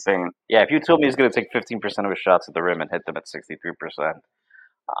 It's insane. Yeah, if you told me he's going to take 15% of his shots at the rim and hit them at 63%,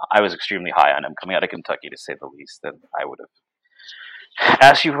 I was extremely high on him coming out of Kentucky, to say the least. And I would have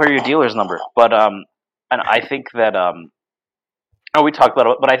asked you for your dealer's number. But and I think that we talked about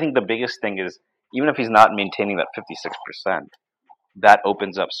it, but I think the biggest thing is, even if he's not maintaining that 56%, that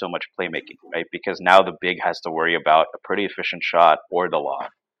opens up so much playmaking, right? Because now the big has to worry about a pretty efficient shot or the lob.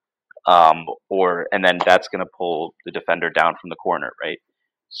 And then that's going to pull the defender down from the corner, right?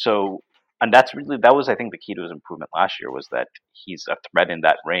 So, and that was, I think, the key to his improvement last year, was that he's a threat in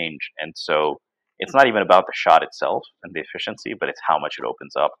that range. And so it's not even about the shot itself and the efficiency, but it's how much it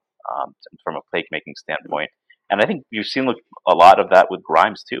opens up from a playmaking standpoint. And I think you've seen a lot of that with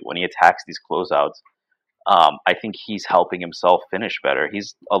Grimes too. When he attacks these closeouts, I think he's helping himself finish better.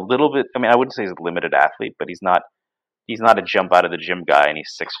 He's a little bit, I mean, I wouldn't say he's a limited athlete, but he's not a jump out of the gym guy, and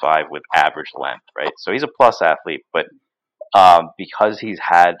he's 6'5" with average length, right? So he's a plus athlete, but because he's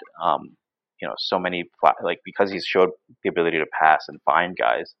had so many, like, because he's showed the ability to pass and find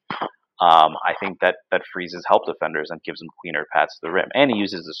guys, I think that frees his help defenders and gives him cleaner paths to the rim, and he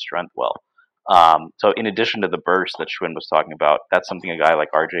uses his strength well. So in addition to the burst that Schwinn was talking about, that's something a guy like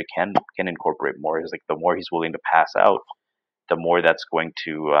RJ can incorporate more. Is like the more he's willing to pass out, the more that's going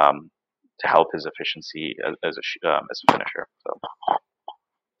to help his efficiency as a finisher. So.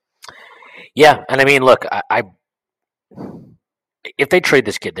 Yeah, and I mean, look, I if they trade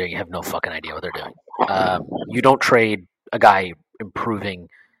this kid there, you have no fucking idea what they're doing. You don't trade a guy improving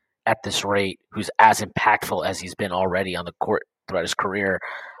at this rate who's as impactful as he's been already on the court throughout his career.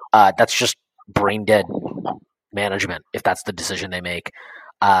 That's just brain dead management if that's the decision they make.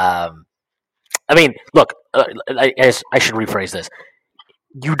 I mean, look, I should rephrase this.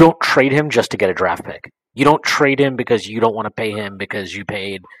 You don't trade him just to get a draft pick. You don't trade him because you don't want to pay him because you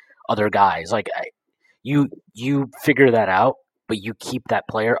paid other guys. Like, you figure that out, but you keep that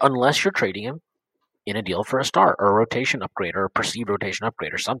player unless you're trading him in a deal for a star or a rotation upgrade or a perceived rotation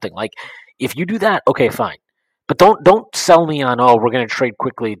upgrade or something. Like, if you do that, okay, fine. But don't sell me on, we're going to trade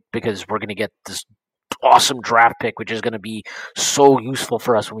quickly because we're going to get this awesome draft pick, which is going to be so useful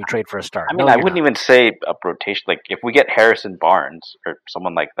for us when we trade for a star. I mean, I wouldn't even say a rotation. Like, if we get Harrison Barnes or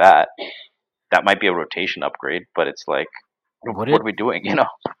someone like that, that might be a rotation upgrade. But it's like, what are we doing? You know?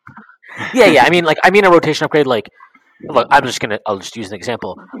 Yeah. I mean, a rotation upgrade. Like, look, I'll just use an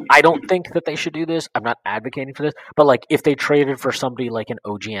example. I don't think that they should do this. I'm not advocating for this, but like, if they traded for somebody like an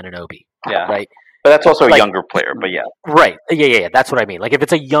OG Anunoby, right? But that's also a younger player, but yeah. Right. Yeah. That's what I mean. Like, if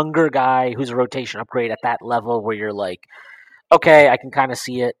it's a younger guy who's a rotation upgrade at that level where you're like, okay, I can kind of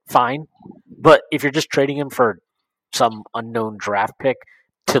see it, fine. But if you're just trading him for some unknown draft pick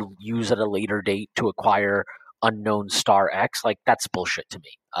to use at a later date to acquire unknown star X, like, that's bullshit to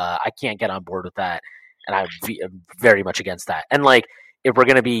me. I can't get on board with that, and I'm very much against that. And, like, if we're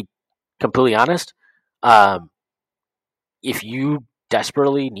going to be completely honest, if you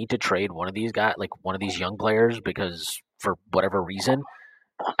desperately need to trade one of these guys, like one of these young players, because for whatever reason,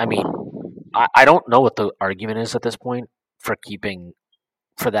 I mean, I don't know what the argument is at this point for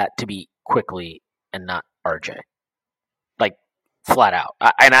that to be quickly and not RJ. Like flat out.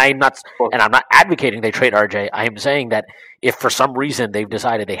 I'm not advocating they trade RJ. I am saying that if for some reason they've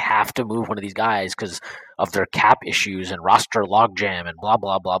decided they have to move one of these guys because of their cap issues and roster logjam and blah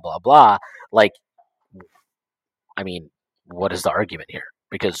blah blah blah blah, like, I mean, what is the argument here?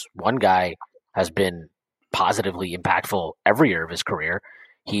 Because one guy has been positively impactful every year of his career.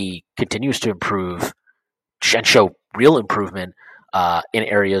 He continues to improve and show real improvement in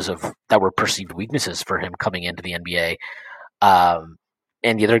areas that were perceived weaknesses for him coming into the NBA.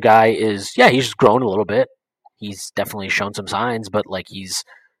 And the other guy is, he's grown a little bit. He's definitely shown some signs, but like he's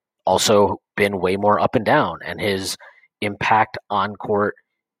also been way more up and down, and his impact on court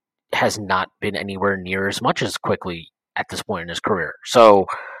has not been anywhere near as much as quickly at this point in his career. So,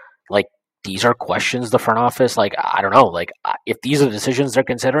 like, these are questions the front office, like, I don't know, like, if these are the decisions they're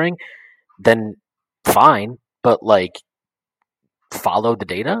considering, then fine, but like, follow the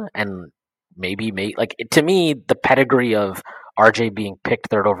data and maybe make, like, to me, the pedigree of RJ being picked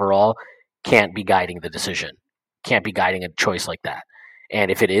third overall can't be guiding the decision, can't be guiding a choice like that.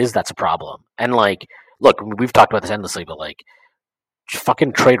 And if it is, that's a problem. And like, look, we've talked about this endlessly, but like,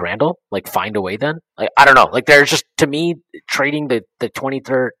 fucking trade Randall, like find a way then. Like, I don't know. Like, there's just, to me, trading the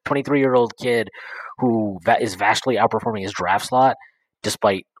 23-year-old kid who is vastly outperforming his draft slot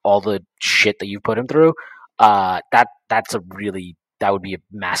despite all the shit that you've put him through, that would be a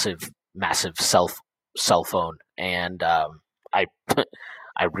massive cell phone. And I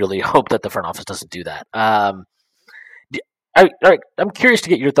really hope that the front office doesn't do that. I'm curious to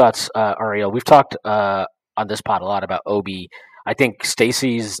get your thoughts, Ariel. We've talked on this pod a lot about Obi. I think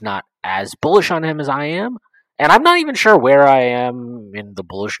Stacey's not as bullish on him as I am, and I'm not even sure where I am in the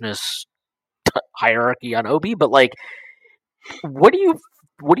bullishness hierarchy on Obi. But like, what do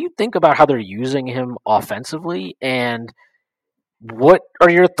you think about how they're using him offensively, and what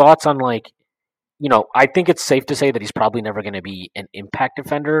are your thoughts on, like, I think it's safe to say that he's probably never going to be an impact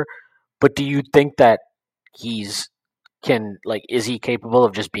defender, but do you think that is he capable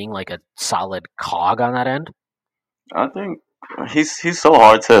of just being like a solid cog on that end? I think he's so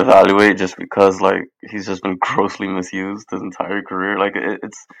hard to evaluate just because like he's just been grossly misused his entire career. Like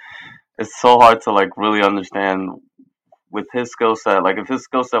it's so hard to like really understand with his skill set. Like if his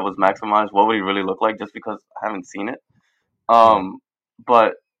skill set was maximized, what would he really look like? Just because I haven't seen it.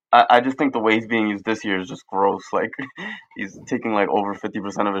 But I just think the way he's being used this year is just gross. Like he's taking like over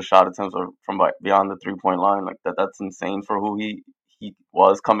 50% of his shot attempts are from beyond the 3-point line. Like that's insane for who he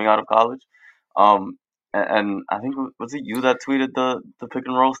was coming out of college. And I think, was it you that tweeted the pick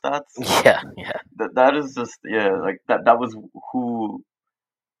and roll stats? Yeah. That is just, like that was who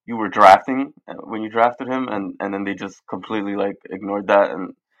you were drafting when you drafted him, and then they just completely like ignored that.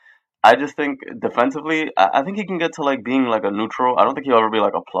 And I just think defensively, I think he can get to like being like a neutral. I don't think he'll ever be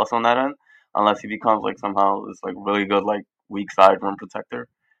like a plus on that end unless he becomes like somehow this like really good like weak side rim protector.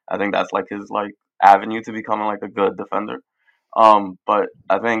 I think that's like his like avenue to becoming like a good defender. But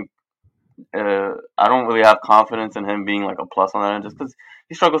I think I don't really have confidence in him being like a plus on that end just because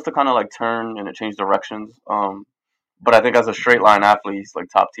he struggles to kind of like turn and change directions. But I think as a straight line athlete, he's like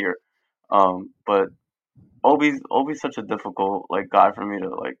top tier. But Obi's such a difficult like guy for me to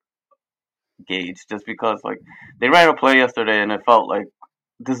like gauge just because like they ran a play yesterday and it felt like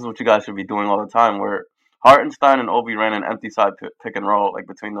this is what you guys should be doing all the time, where Hartenstein and Obi ran an empty side pick and roll like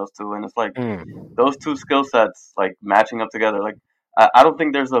between those two, and it's like those two skill sets like matching up together. Like I don't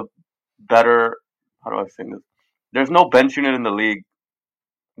think there's a better, how do I say this? There's no bench unit in the league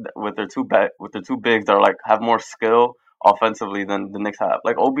with their two bigs that are like have more skill offensively than the Knicks have.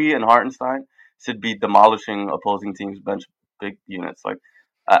 Like Obi and Hartenstein should be demolishing opposing teams' bench big units. Like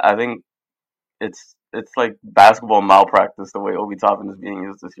I think it's like basketball malpractice the way Obi Toppin is being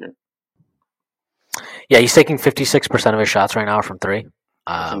used this year. Yeah, he's taking 56% of his shots right now from three,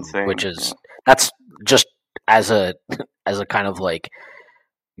 which is that's just as a kind of like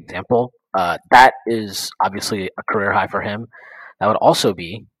example. That is obviously a career high for him. That would also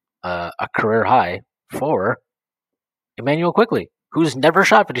be a career high for Emmanuel Quickley, who's never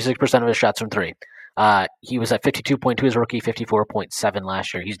shot 56% of his shots from three. He was at 52.2 as a rookie, 54.7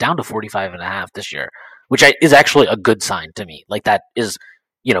 last year. He's down to 45.5 this year, which is actually a good sign to me. Like that is,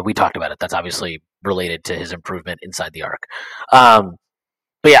 we talked about it. That's obviously related to his improvement inside the arc.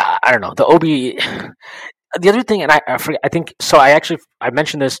 But yeah, I don't know. The Obi, the other thing, and I forget, I think, so I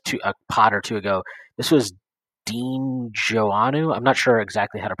mentioned this to a pod or two ago. This was Dean Joannou. I'm not sure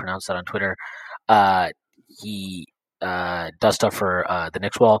exactly how to pronounce that on Twitter. He does stuff for the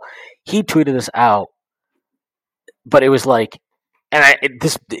Knicks Wall. He tweeted this out, but it was like and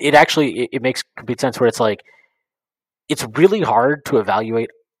it makes complete sense where it's like it's really hard to evaluate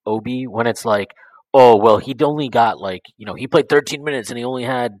Obi when it's like, oh well, he only got like he played 13 minutes and he only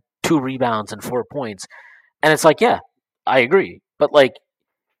had 2 rebounds and 4 points, and it's like, yeah, I agree, but like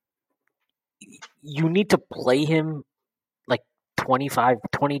you need to play him like 20,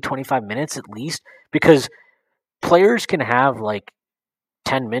 25 minutes at least, because players can have like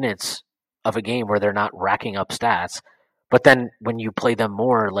 10 minutes of a game where they're not racking up stats, but then when you play them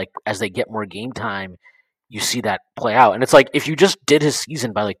more, like as they get more game time, you see that play out. And it's like if you just did his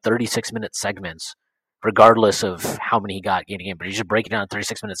season by like 36-minute segments, regardless of how many he got game, but you just break it down in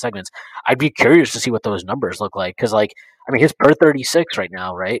 36-minute segments, I'd be curious to see what those numbers look like. Because like, I mean, his per 36 right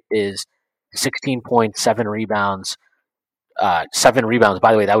now, right, is 16 points, 7 rebounds, 7 rebounds.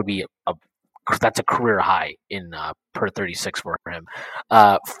 By the way, that would be that's a career high in per 36 for him.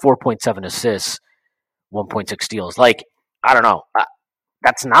 4.7 assists, 1.6 steals. Like, I don't know.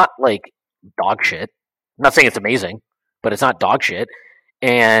 That's not like dog shit. I'm not saying it's amazing, but it's not dog shit.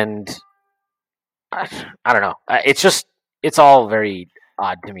 And I don't know. It's all very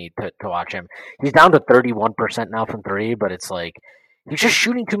odd to me to watch him. He's down to 31% now from 3, but it's like he's just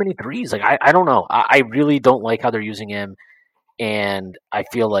shooting too many threes. Like, I don't know. I really don't like how they're using him, and I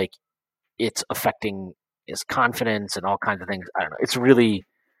feel like it's affecting his confidence and all kinds of things. I don't know. It's really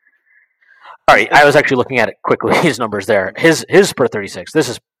all right. I was actually looking at it quickly. His numbers there. His per 36.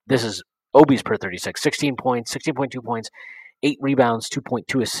 This is Obi's per 36. 16 points, 16.2 points, 8 rebounds,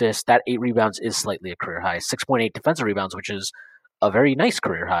 2.2 assists. That 8 rebounds is slightly a career high. 6.8 defensive rebounds, which is a very nice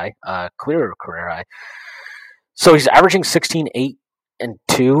career high, clear career high. So he's averaging 16, 8, and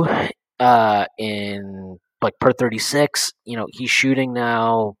 2 in like per 36. He's shooting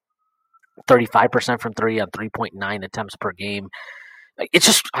now 35% from 3 on 3.9 attempts per game. It's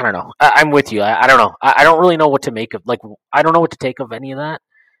just, I don't know. I'm with you. I don't know. I don't really know what to make of, like, I don't know what to take of any of that,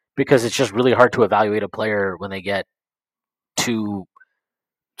 because it's just really hard to evaluate a player when they get 2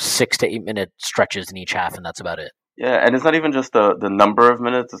 6 to 8 minute stretches in each half, and that's about it. Yeah, and it's not even just the number of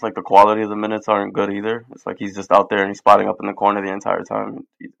minutes. It's like the quality of the minutes aren't good either. It's like he's just out there and he's spotting up in the corner the entire time.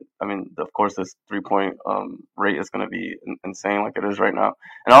 I mean, of course, this 3-point rate is going to be insane like it is right now.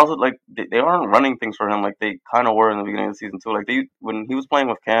 And also, like, they aren't running things for him like they kind of were in the beginning of the season, too. Like, when he was playing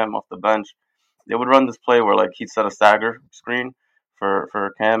with Cam off the bench, they would run this play where, like, he'd set a stagger screen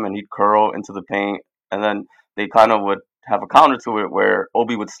for Cam and he'd curl into the paint. And then they kind of would have a counter to it where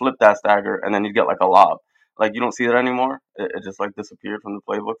Obi would slip that stagger and then he'd get, like, a lob. Like, you don't see that anymore. It just, like, disappeared from the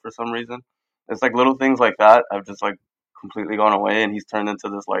playbook for some reason. It's, like, little things like that have just, like, completely gone away, and he's turned into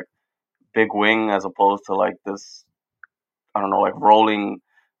this, like, big wing as opposed to, like, this, I don't know, like, rolling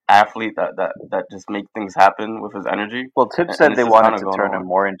athlete that just make things happen with his energy. Well, Tibbs said they wanted to turn him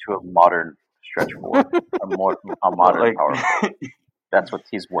more into a modern stretch forward, a modern power forward. That's what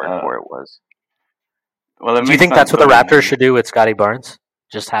his word for it was. Well, do you think that's what the Raptors should do with Scotty Barnes?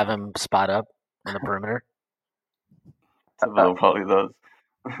 Just have him spot up on the perimeter? It probably does,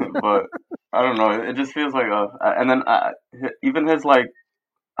 but I don't know. It just feels like and then even his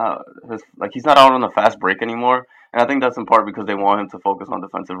he's not out on the fast break anymore, and I think that's in part because they want him to focus on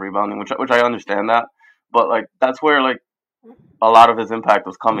defensive rebounding, which I understand that, but like that's where like a lot of his impact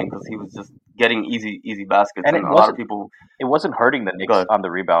was coming because he was just getting easy baskets, and a lot of people. It wasn't hurting the Knicks on the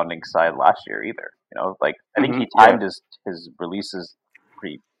rebounding side last year either. Like I think he timed his releases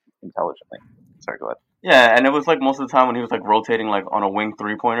pretty intelligently. Sorry, go ahead. Yeah, and it was like most of the time when he was like rotating like on a wing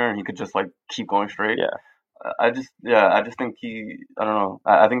 3-pointer and he could just like keep going straight. Yeah. I just think I don't know.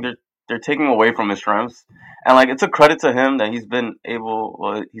 I think they're taking away from his strengths. And like it's a credit to him that he's been able,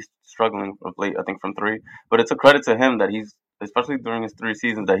 well, he's struggling of late, I think, from 3, but it's a credit to him that he's, especially during his 3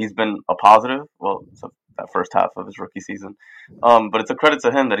 seasons, that he's been a positive. Well, so that first half of his rookie season. But it's a credit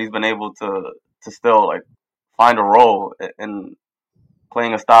to him that he's been able to still like find a role in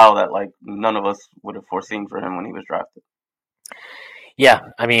playing a style that like none of us would have foreseen for him when he was drafted. Yeah,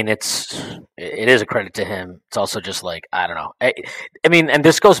 I mean it is a credit to him. It's also just like I don't know. I mean, and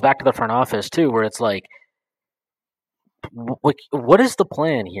this goes back to the front office too, where it's like, what is the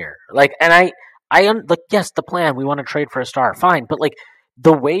plan here? Like, and I like yes, the plan. We want to trade for a star, fine, but like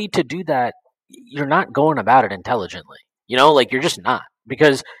the way to do that, you're not going about it intelligently. Like you're just not,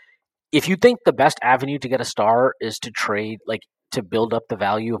 because if you think the best avenue to get a star is to trade, like to build up the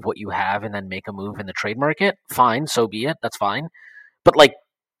value of what you have and then make a move in the trade market, fine, so be it. That's fine. But like,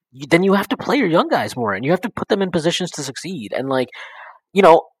 then you have to play your young guys more and you have to put them in positions to succeed. And like,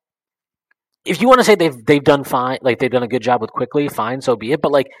 if you want to say they've done fine, like they've done a good job with Quickly, fine, so be it.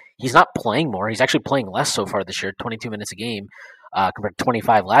 But like, he's not playing more. He's actually playing less so far this year, 22 minutes a game. compared to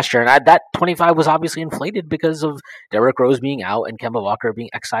 25 last year. And that 25 was obviously inflated because of Derrick Rose being out and Kemba Walker being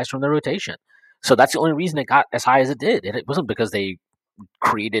excised from the rotation. So that's the only reason it got as high as it did. It wasn't because they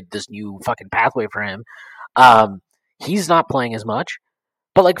created this new fucking pathway for him. He's not playing as much.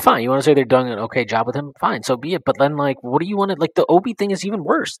 But, like, fine, you want to say they're doing an okay job with him? Fine, so be it. But then, like, what do you want to, like, the Obi thing is even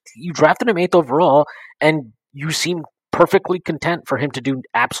worse. You drafted him 8th overall, and you seem perfectly content for him to do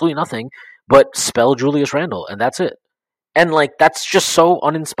absolutely nothing but spell Julius Randle, and that's it. And, like, that's just so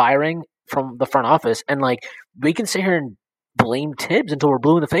uninspiring from the front office. And, like, we can sit here and blame Tibbs until we're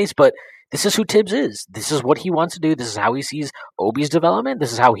blue in the face, but this is who Tibbs is. This is what he wants to do. This is how he sees Obi's development.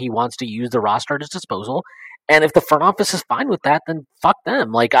 This is how he wants to use the roster at his disposal. And if the front office is fine with that, then fuck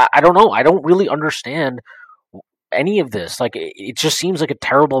them. Like, I don't know. I don't really understand any of this. Like, it just seems like a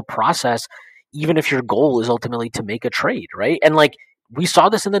terrible process, even if your goal is ultimately to make a trade, right? And, like, we saw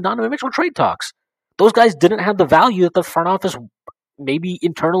this in the Donovan Mitchell trade talks. Those guys didn't have the value that the front office maybe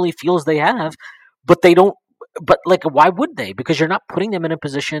internally feels they have, but they don't. But, like, why would they? Because you're not putting them in a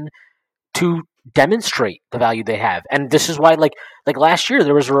position to demonstrate the value they have. And this is why, like last year,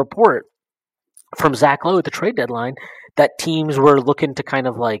 there was a report from Zach Lowe at the trade deadline that teams were looking to kind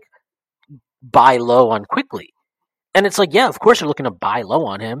of like buy low on Quickly. And it's like, yeah, of course you're looking to buy low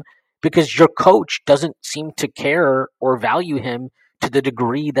on him because your coach doesn't seem to care or value him to the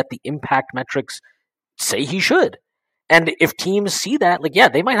degree that the impact metrics say he should. And if teams see that, like, yeah,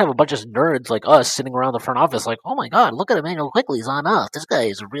 they might have a bunch of nerds like us sitting around the front office like, oh my God, look at Emmanuel Quickly, he's on us. This guy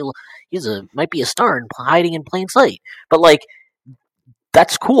is might be a star and hiding in plain sight. But, like,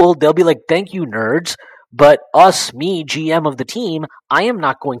 that's cool. They'll be like, thank you, nerds. But me, GM of the team, I am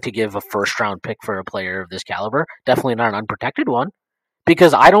not going to give a first-round pick for a player of this caliber. Definitely not an unprotected one.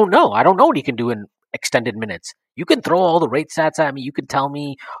 Because I don't know. I don't know what he can do in extended minutes. You can throw all the rate stats at me. You can tell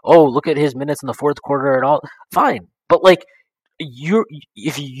me, oh, look at his minutes in the fourth quarter and all. Fine. But, like,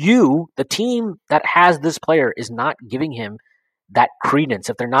 if the team that has this player, is not giving him that credence,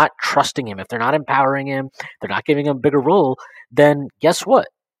 if they're not trusting him, if they're not empowering him, they're not giving him a bigger role, then guess what?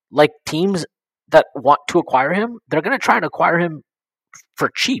 Like, teams that want to acquire him, they're going to try to acquire him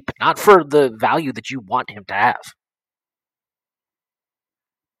for cheap, not for the value that you want him to have.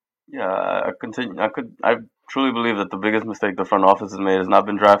 Yeah, I truly believe that the biggest mistake the front office has made has not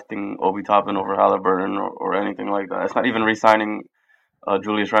been drafting Obi Toppin over Halliburton or anything like that. It's not even re-signing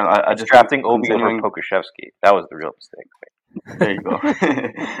Julius Randle. I just drafting Obi over Pokuševski. That was the real mistake. There you go.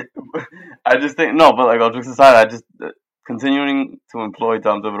 I just think but like, all jokes aside, I just continuing to employ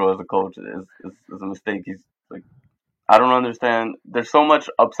Tom Thibodeau as a coach is a mistake. He's like, I don't understand. There's so much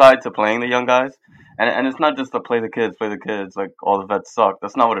upside to playing the young guys, and it's not just to play the kids. Like, all the vets suck.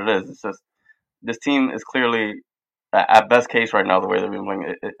 That's not what it is. It's just this team is clearly, at best case right now, the way they're being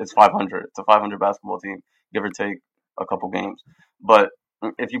playing, it's 500. It's a 500 basketball team, give or take a couple games. But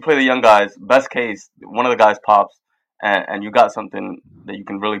if you play the young guys, best case, one of the guys pops, and you got something that you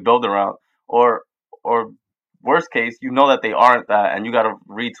can really build around. Or worst case, you know that they aren't that, and you got to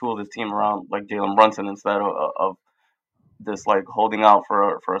retool this team around like Jalen Brunson instead of this, like, holding out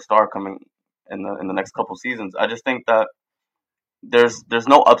for a star coming in the next couple seasons. I just think that there's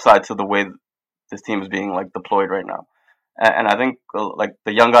no upside to the way this team is being, like, deployed right now. And I think, like,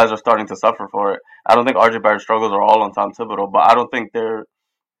 the young guys are starting to suffer for it. I don't think RJ Barrett's struggles are all on Tom Thibodeau, but I don't think they're,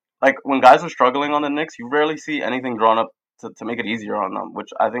 like, when guys are struggling on the Knicks, you rarely see anything drawn up to make it easier on them, which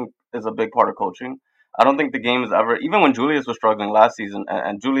I think is a big part of coaching. I don't think the game is ever, even when Julius was struggling last season,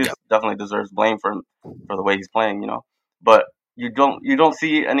 and Julius definitely deserves blame for the way he's playing, but you don't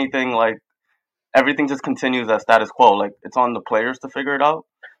see anything like, everything just continues as status quo. Like, it's on the players to figure it out,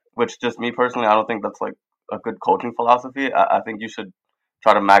 which, just me personally, I don't think that's, like, a good coaching philosophy. I think you should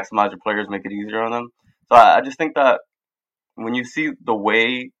try to maximize your players, make it easier on them. So I just think that when you see the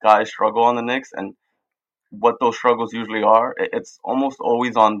way guys struggle on the Knicks and what those struggles usually are, it's almost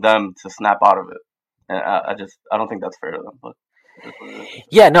always on them to snap out of it. And I don't think that's fair to them. But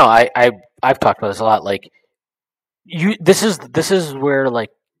yeah, no, I've talked about this a lot. Like, this is where, like,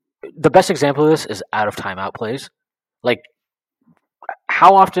 the best example of this is out of timeout plays. Like,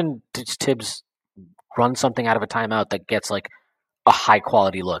 how often does Tibbs run something out of a timeout that gets, like, a high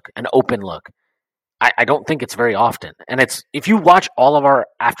quality look, an open look? I don't think it's very often. And it's, if you watch all of our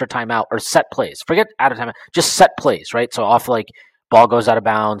after timeout or set plays, forget out of timeout, just set plays, right? So off, like, ball goes out of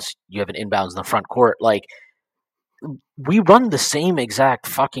bounds, you have an inbounds in the front court. Like, we run the same exact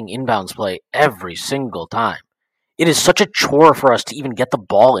fucking inbounds play every single time. It is such a chore for us to even get the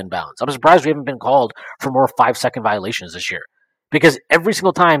ball inbounds. I'm surprised we haven't been called for more 5-second violations this year, because every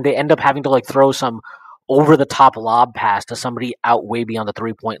single time they end up having to, like, throw some over the top lob pass to somebody out way beyond the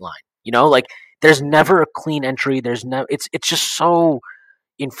 3-point line. Like, there's never a clean entry. There's no. It's just so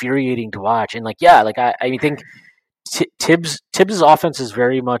infuriating to watch. And I think Tibbs' offense is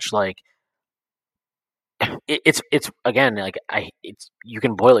very much like it's again it's you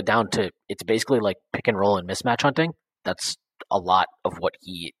can boil it down to it's basically like pick and roll and mismatch hunting. That's a lot of what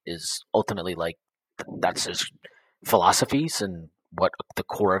he is ultimately like. That's his philosophies and what the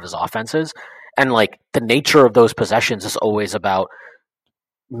core of his offense is. And like the nature of those possessions is always about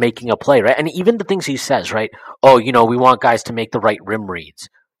making a play, right? And even the things he says, right? Oh, we want guys to make the right rim reads,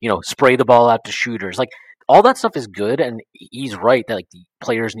 spray the ball out to shooters. Like all that stuff is good, and he's right that like the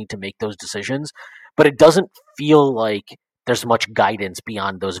players need to make those decisions, but it doesn't feel like there's much guidance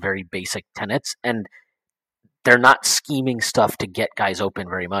beyond those very basic tenets, and they're not scheming stuff to get guys open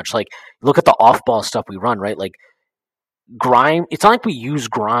very much. Like look at the off-ball stuff we run, right? Like Grimes, it's not like we use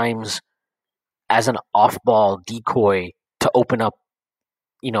Grimes as an off-ball decoy to open up,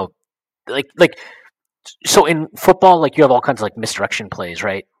 so in football, like you have all kinds of like misdirection plays,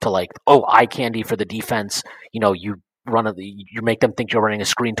 right? To like, eye candy for the defense. You you make them think you're running a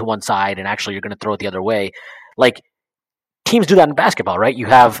screen to one side, and actually you're going to throw it the other way. Like teams do that in basketball, right? You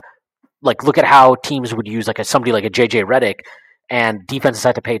have like look at how teams would use somebody like a JJ Redick, and defenses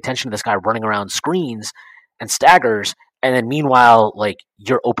had to pay attention to this guy running around screens and staggers, and then meanwhile, like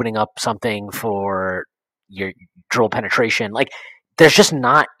you're opening up something for your dribble penetration, like. There's just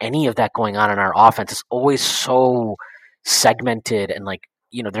not any of that going on in our offense. It's always so segmented and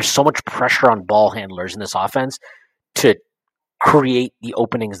there's so much pressure on ball handlers in this offense to create the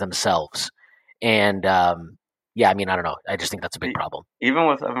openings themselves. And I don't know. I just think that's a big problem. Even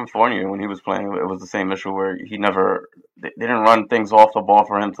with Evan Fournier, when he was playing, it was the same issue where they didn't run things off the ball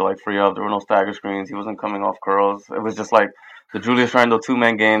for him to free up. There were no stagger screens. He wasn't coming off curls. It was just like the Julius Randle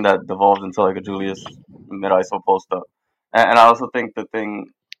 2-man game that devolved into a Julius mid-ISO post-up. And I also think the thing,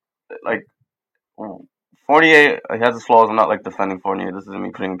 Fournier, he has his flaws. I'm not defending Fournier. This isn't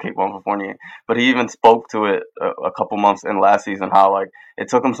me putting a cape on for Fournier. But he even spoke to it a couple months in last season, how it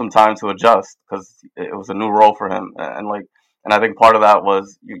took him some time to adjust because it was a new role for him. And I think part of that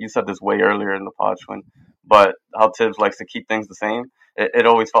was, you said this way earlier in the pod, but how Tibbs likes to keep things the same. It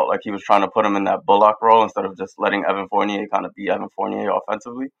always felt like he was trying to put him in that Bullock role instead of just letting Evan Fournier kind of be Evan Fournier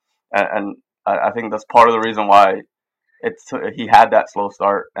offensively. And I think that's part of the reason why he had that slow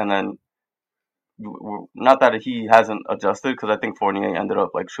start, and then not that he hasn't adjusted, because I think Fournier ended up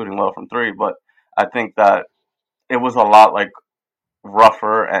shooting well from three, but I think that it was a lot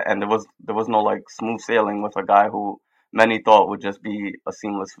rougher, and there was no smooth sailing with a guy who many thought would just be a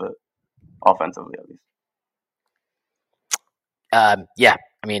seamless fit offensively, at least. Yeah,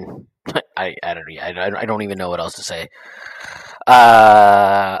 I mean, I don't even know what else to say.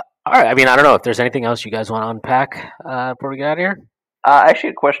 All right. I mean, I don't know if there's anything else you guys want to unpack before we get out of here. Actually,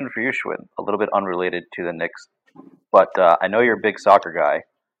 a question for you, Schwinn, a little bit unrelated to the Knicks, but I know you're a big soccer guy,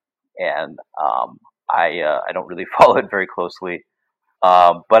 and I don't really follow it very closely.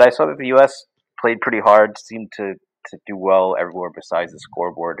 But I saw that the U.S. played pretty hard, seemed to do well everywhere besides the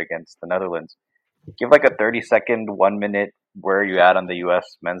scoreboard against the Netherlands. Give a 30-second, 1 minute, where are you at on the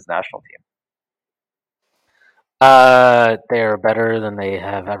U.S. men's national team? They're better than they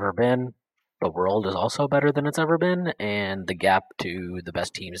have ever been. The world is also better than it's ever been, and the gap to the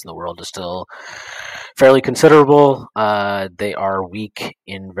best teams in the world is still fairly considerable. They are weak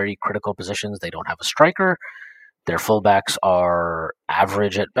in very critical positions. They don't have a striker. Their fullbacks are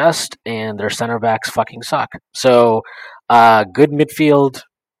average at best, and their center backs fucking suck. So, good midfield,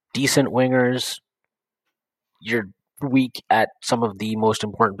 decent wingers. You're weak at some of the most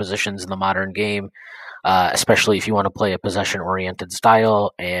important positions in the modern game. Especially if you want to play a possession-oriented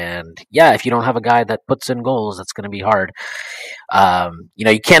style. And, if you don't have a guy that puts in goals, that's going to be hard.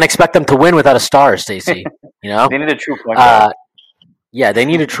 You can't expect them to win without a star, Stacey. They need a true point guard. They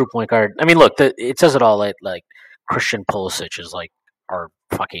need a true point guard. I mean, look, it says it all. Like Christian Pulisic is our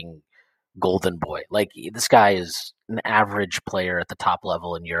fucking golden boy. This guy is an average player at the top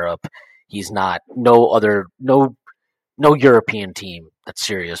level in Europe. He's not no European team that's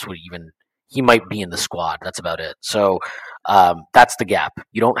serious would even. He might be in the squad. That's about it. So that's the gap.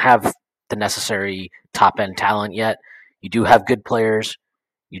 You don't have the necessary top-end talent yet. You do have good players.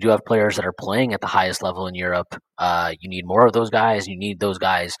 You do have players that are playing at the highest level in Europe. You need more of those guys. You need those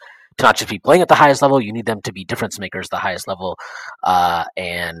guys to not just be playing at the highest level. You need them to be difference makers at the highest level. I'm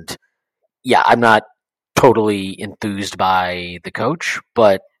not totally enthused by the coach,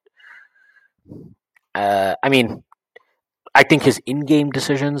 but I think his in-game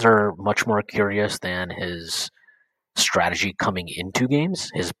decisions are much more curious than his strategy coming into games,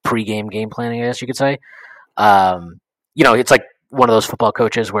 his pre-game game planning, I guess you could say. It's like one of those football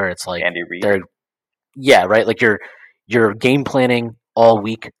coaches where it's like Andy Reid. Right. Like your game planning all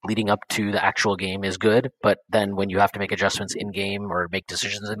week leading up to the actual game is good, but then when you have to make adjustments in game or make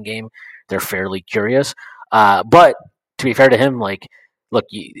decisions in game, they're fairly curious. But to be fair to him, like, look,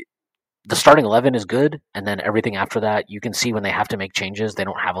 the starting 11 is good, and then everything after that, you can see when they have to make changes, they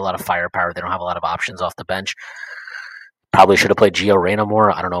don't have a lot of firepower. They don't have a lot of options off the bench. Probably should have played Gio Reyna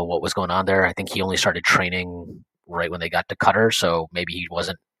more. I don't know what was going on there. I think he only started training right when they got to Qatar, so maybe he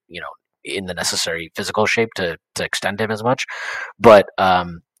wasn't, in the necessary physical shape to extend him as much. But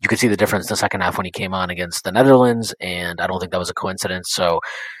you could see the difference in the second half when he came on against the Netherlands, and I don't think that was a coincidence. So,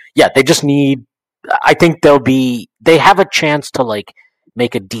 yeah, they just need – I think they have a chance to, like,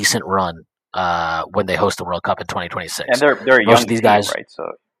 make a decent run when they host the World Cup in 2026. And they're a young team, guys, right? So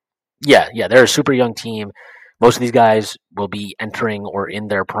yeah, they're a super young team. Most of these guys will be entering or in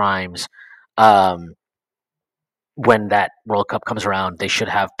their primes. When that World Cup comes around, they should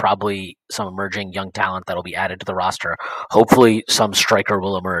have probably some emerging young talent that will be added to the roster. Hopefully some striker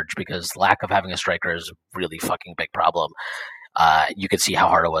will emerge, because lack of having a striker is a really fucking big problem. You could see how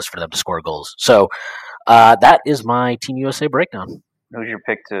hard it was for them to score goals. So that is my Team USA breakdown. Who's your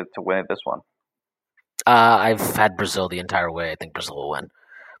pick to win this one? I've had Brazil the entire way. I think Brazil will win.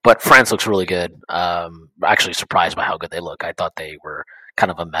 But France looks really good. Actually surprised by how good they look. I thought they were kind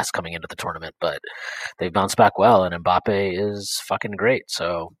of a mess coming into the tournament, but they've bounced back well, and Mbappe is fucking great.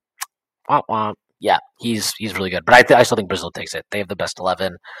 So, yeah, he's really good. But I still think Brazil takes it. They have the best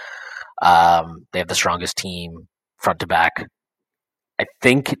 11. They have the strongest team front to back. I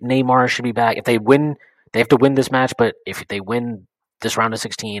think Neymar should be back. If they win, they have to win this match, but if they win this round of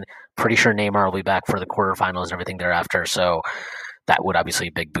 16, pretty sure Neymar will be back for the quarterfinals and everything thereafter. So that would obviously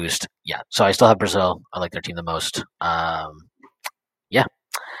a big boost. Yeah. So I still have Brazil. I like their team the most. Yeah.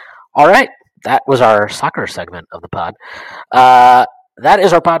 All right. That was our soccer segment of the pod. That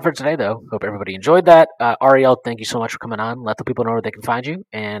is our pod for today, though. Hope everybody enjoyed that. Ariel, thank you so much for coming on. Let the people know where they can find you,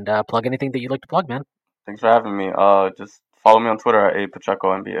 and plug anything that you'd like to plug, man. Thanks for having me. Just follow me on Twitter at Pacheco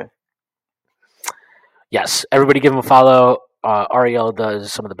NBA. Yes. Everybody give him a follow. Ariel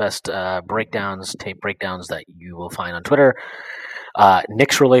does some of the best tape breakdowns that you will find on Twitter.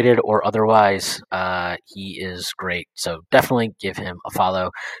 Knicks related or otherwise, he is great. So definitely give him a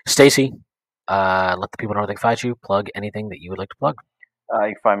follow. Stacy, let the people know where they can find you. Plug anything that you would like to plug. You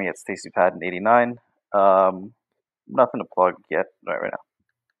can find me at StacyPadden89. Nothing to plug yet right now.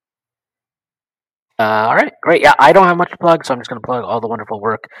 All right, great. Yeah, I don't have much to plug, so I'm just going to plug all the wonderful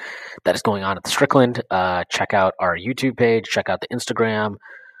work that is going on at the Strickland. Check out our YouTube page. Check out the Instagram.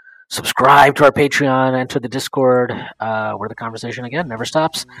 Subscribe to our Patreon. Enter the Discord, where the conversation, again, never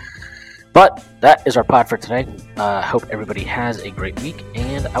stops. But that is our pod for today. Hope everybody has a great week,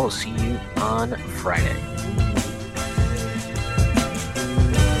 and I will see you on Friday.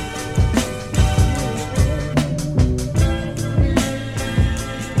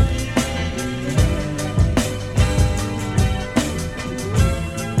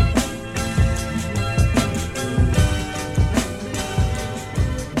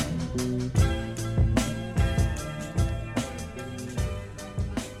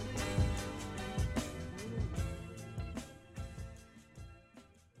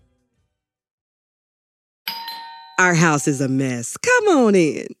 Our house is a mess. Come on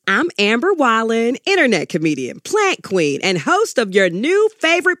in. I'm Amber Wallen, internet comedian, plant queen, and host of your new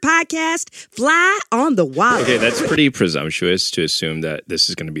favorite podcast, Fly on the Wallen. Okay, that's pretty presumptuous to assume that this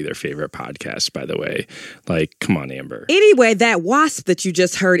is going to be their favorite podcast, by the way. Like, come on, Amber. Anyway, that wasp that you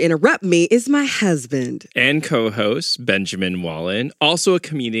just heard interrupt me is my husband. And co-host, Benjamin Wallen, also a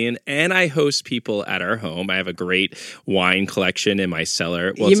comedian, and I host people at our home. I have a great wine collection in my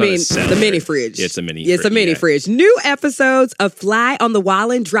cellar. Well, you mean the mini fridge? Yeah, it's a mini fridge. It's a mini fridge. New episodes of Fly on the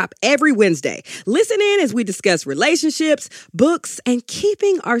Wallen drop every Wednesday. Listen in as we discuss relationships, books, and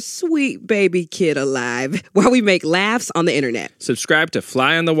keeping our sweet baby kid alive while we make laughs on the internet. Subscribe to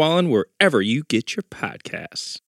Fly on the Wallen wherever you get your podcasts.